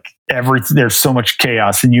 Like, there's so much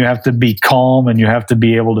chaos, and you have to be calm, and you have to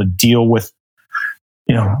be able to deal with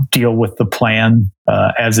the plan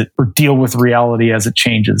or deal with reality as it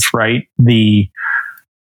changes. Right.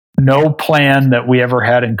 No plan that we ever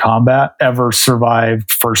had in combat ever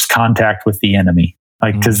survived first contact with the enemy.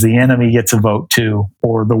 Like, because the enemy gets a vote too,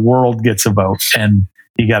 or the world gets a vote, and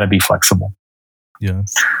you got to be flexible. Yeah.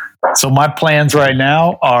 So my plans right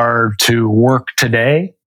now are to work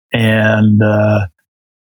today and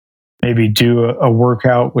maybe do a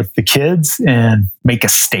workout with the kids and make a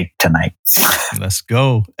steak tonight. Let's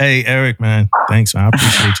go. Hey, Eric, man. Thanks, man. I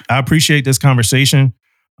appreciate you. I appreciate this conversation.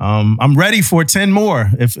 I'm ready for 10 more.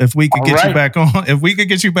 If we could get you back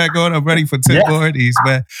on, I'm ready for 10 more of these,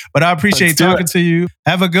 man. But I appreciate talking to you.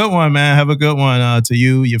 Have a good one, man. Have a good one to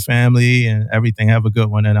you, your family, and everything. Have a good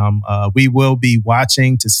one. And we will be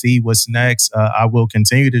watching to see what's next. I will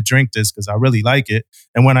continue to drink this because I really like it.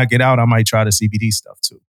 And when I get out, I might try the CBD stuff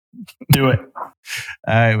too. Do it.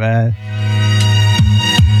 All right, man.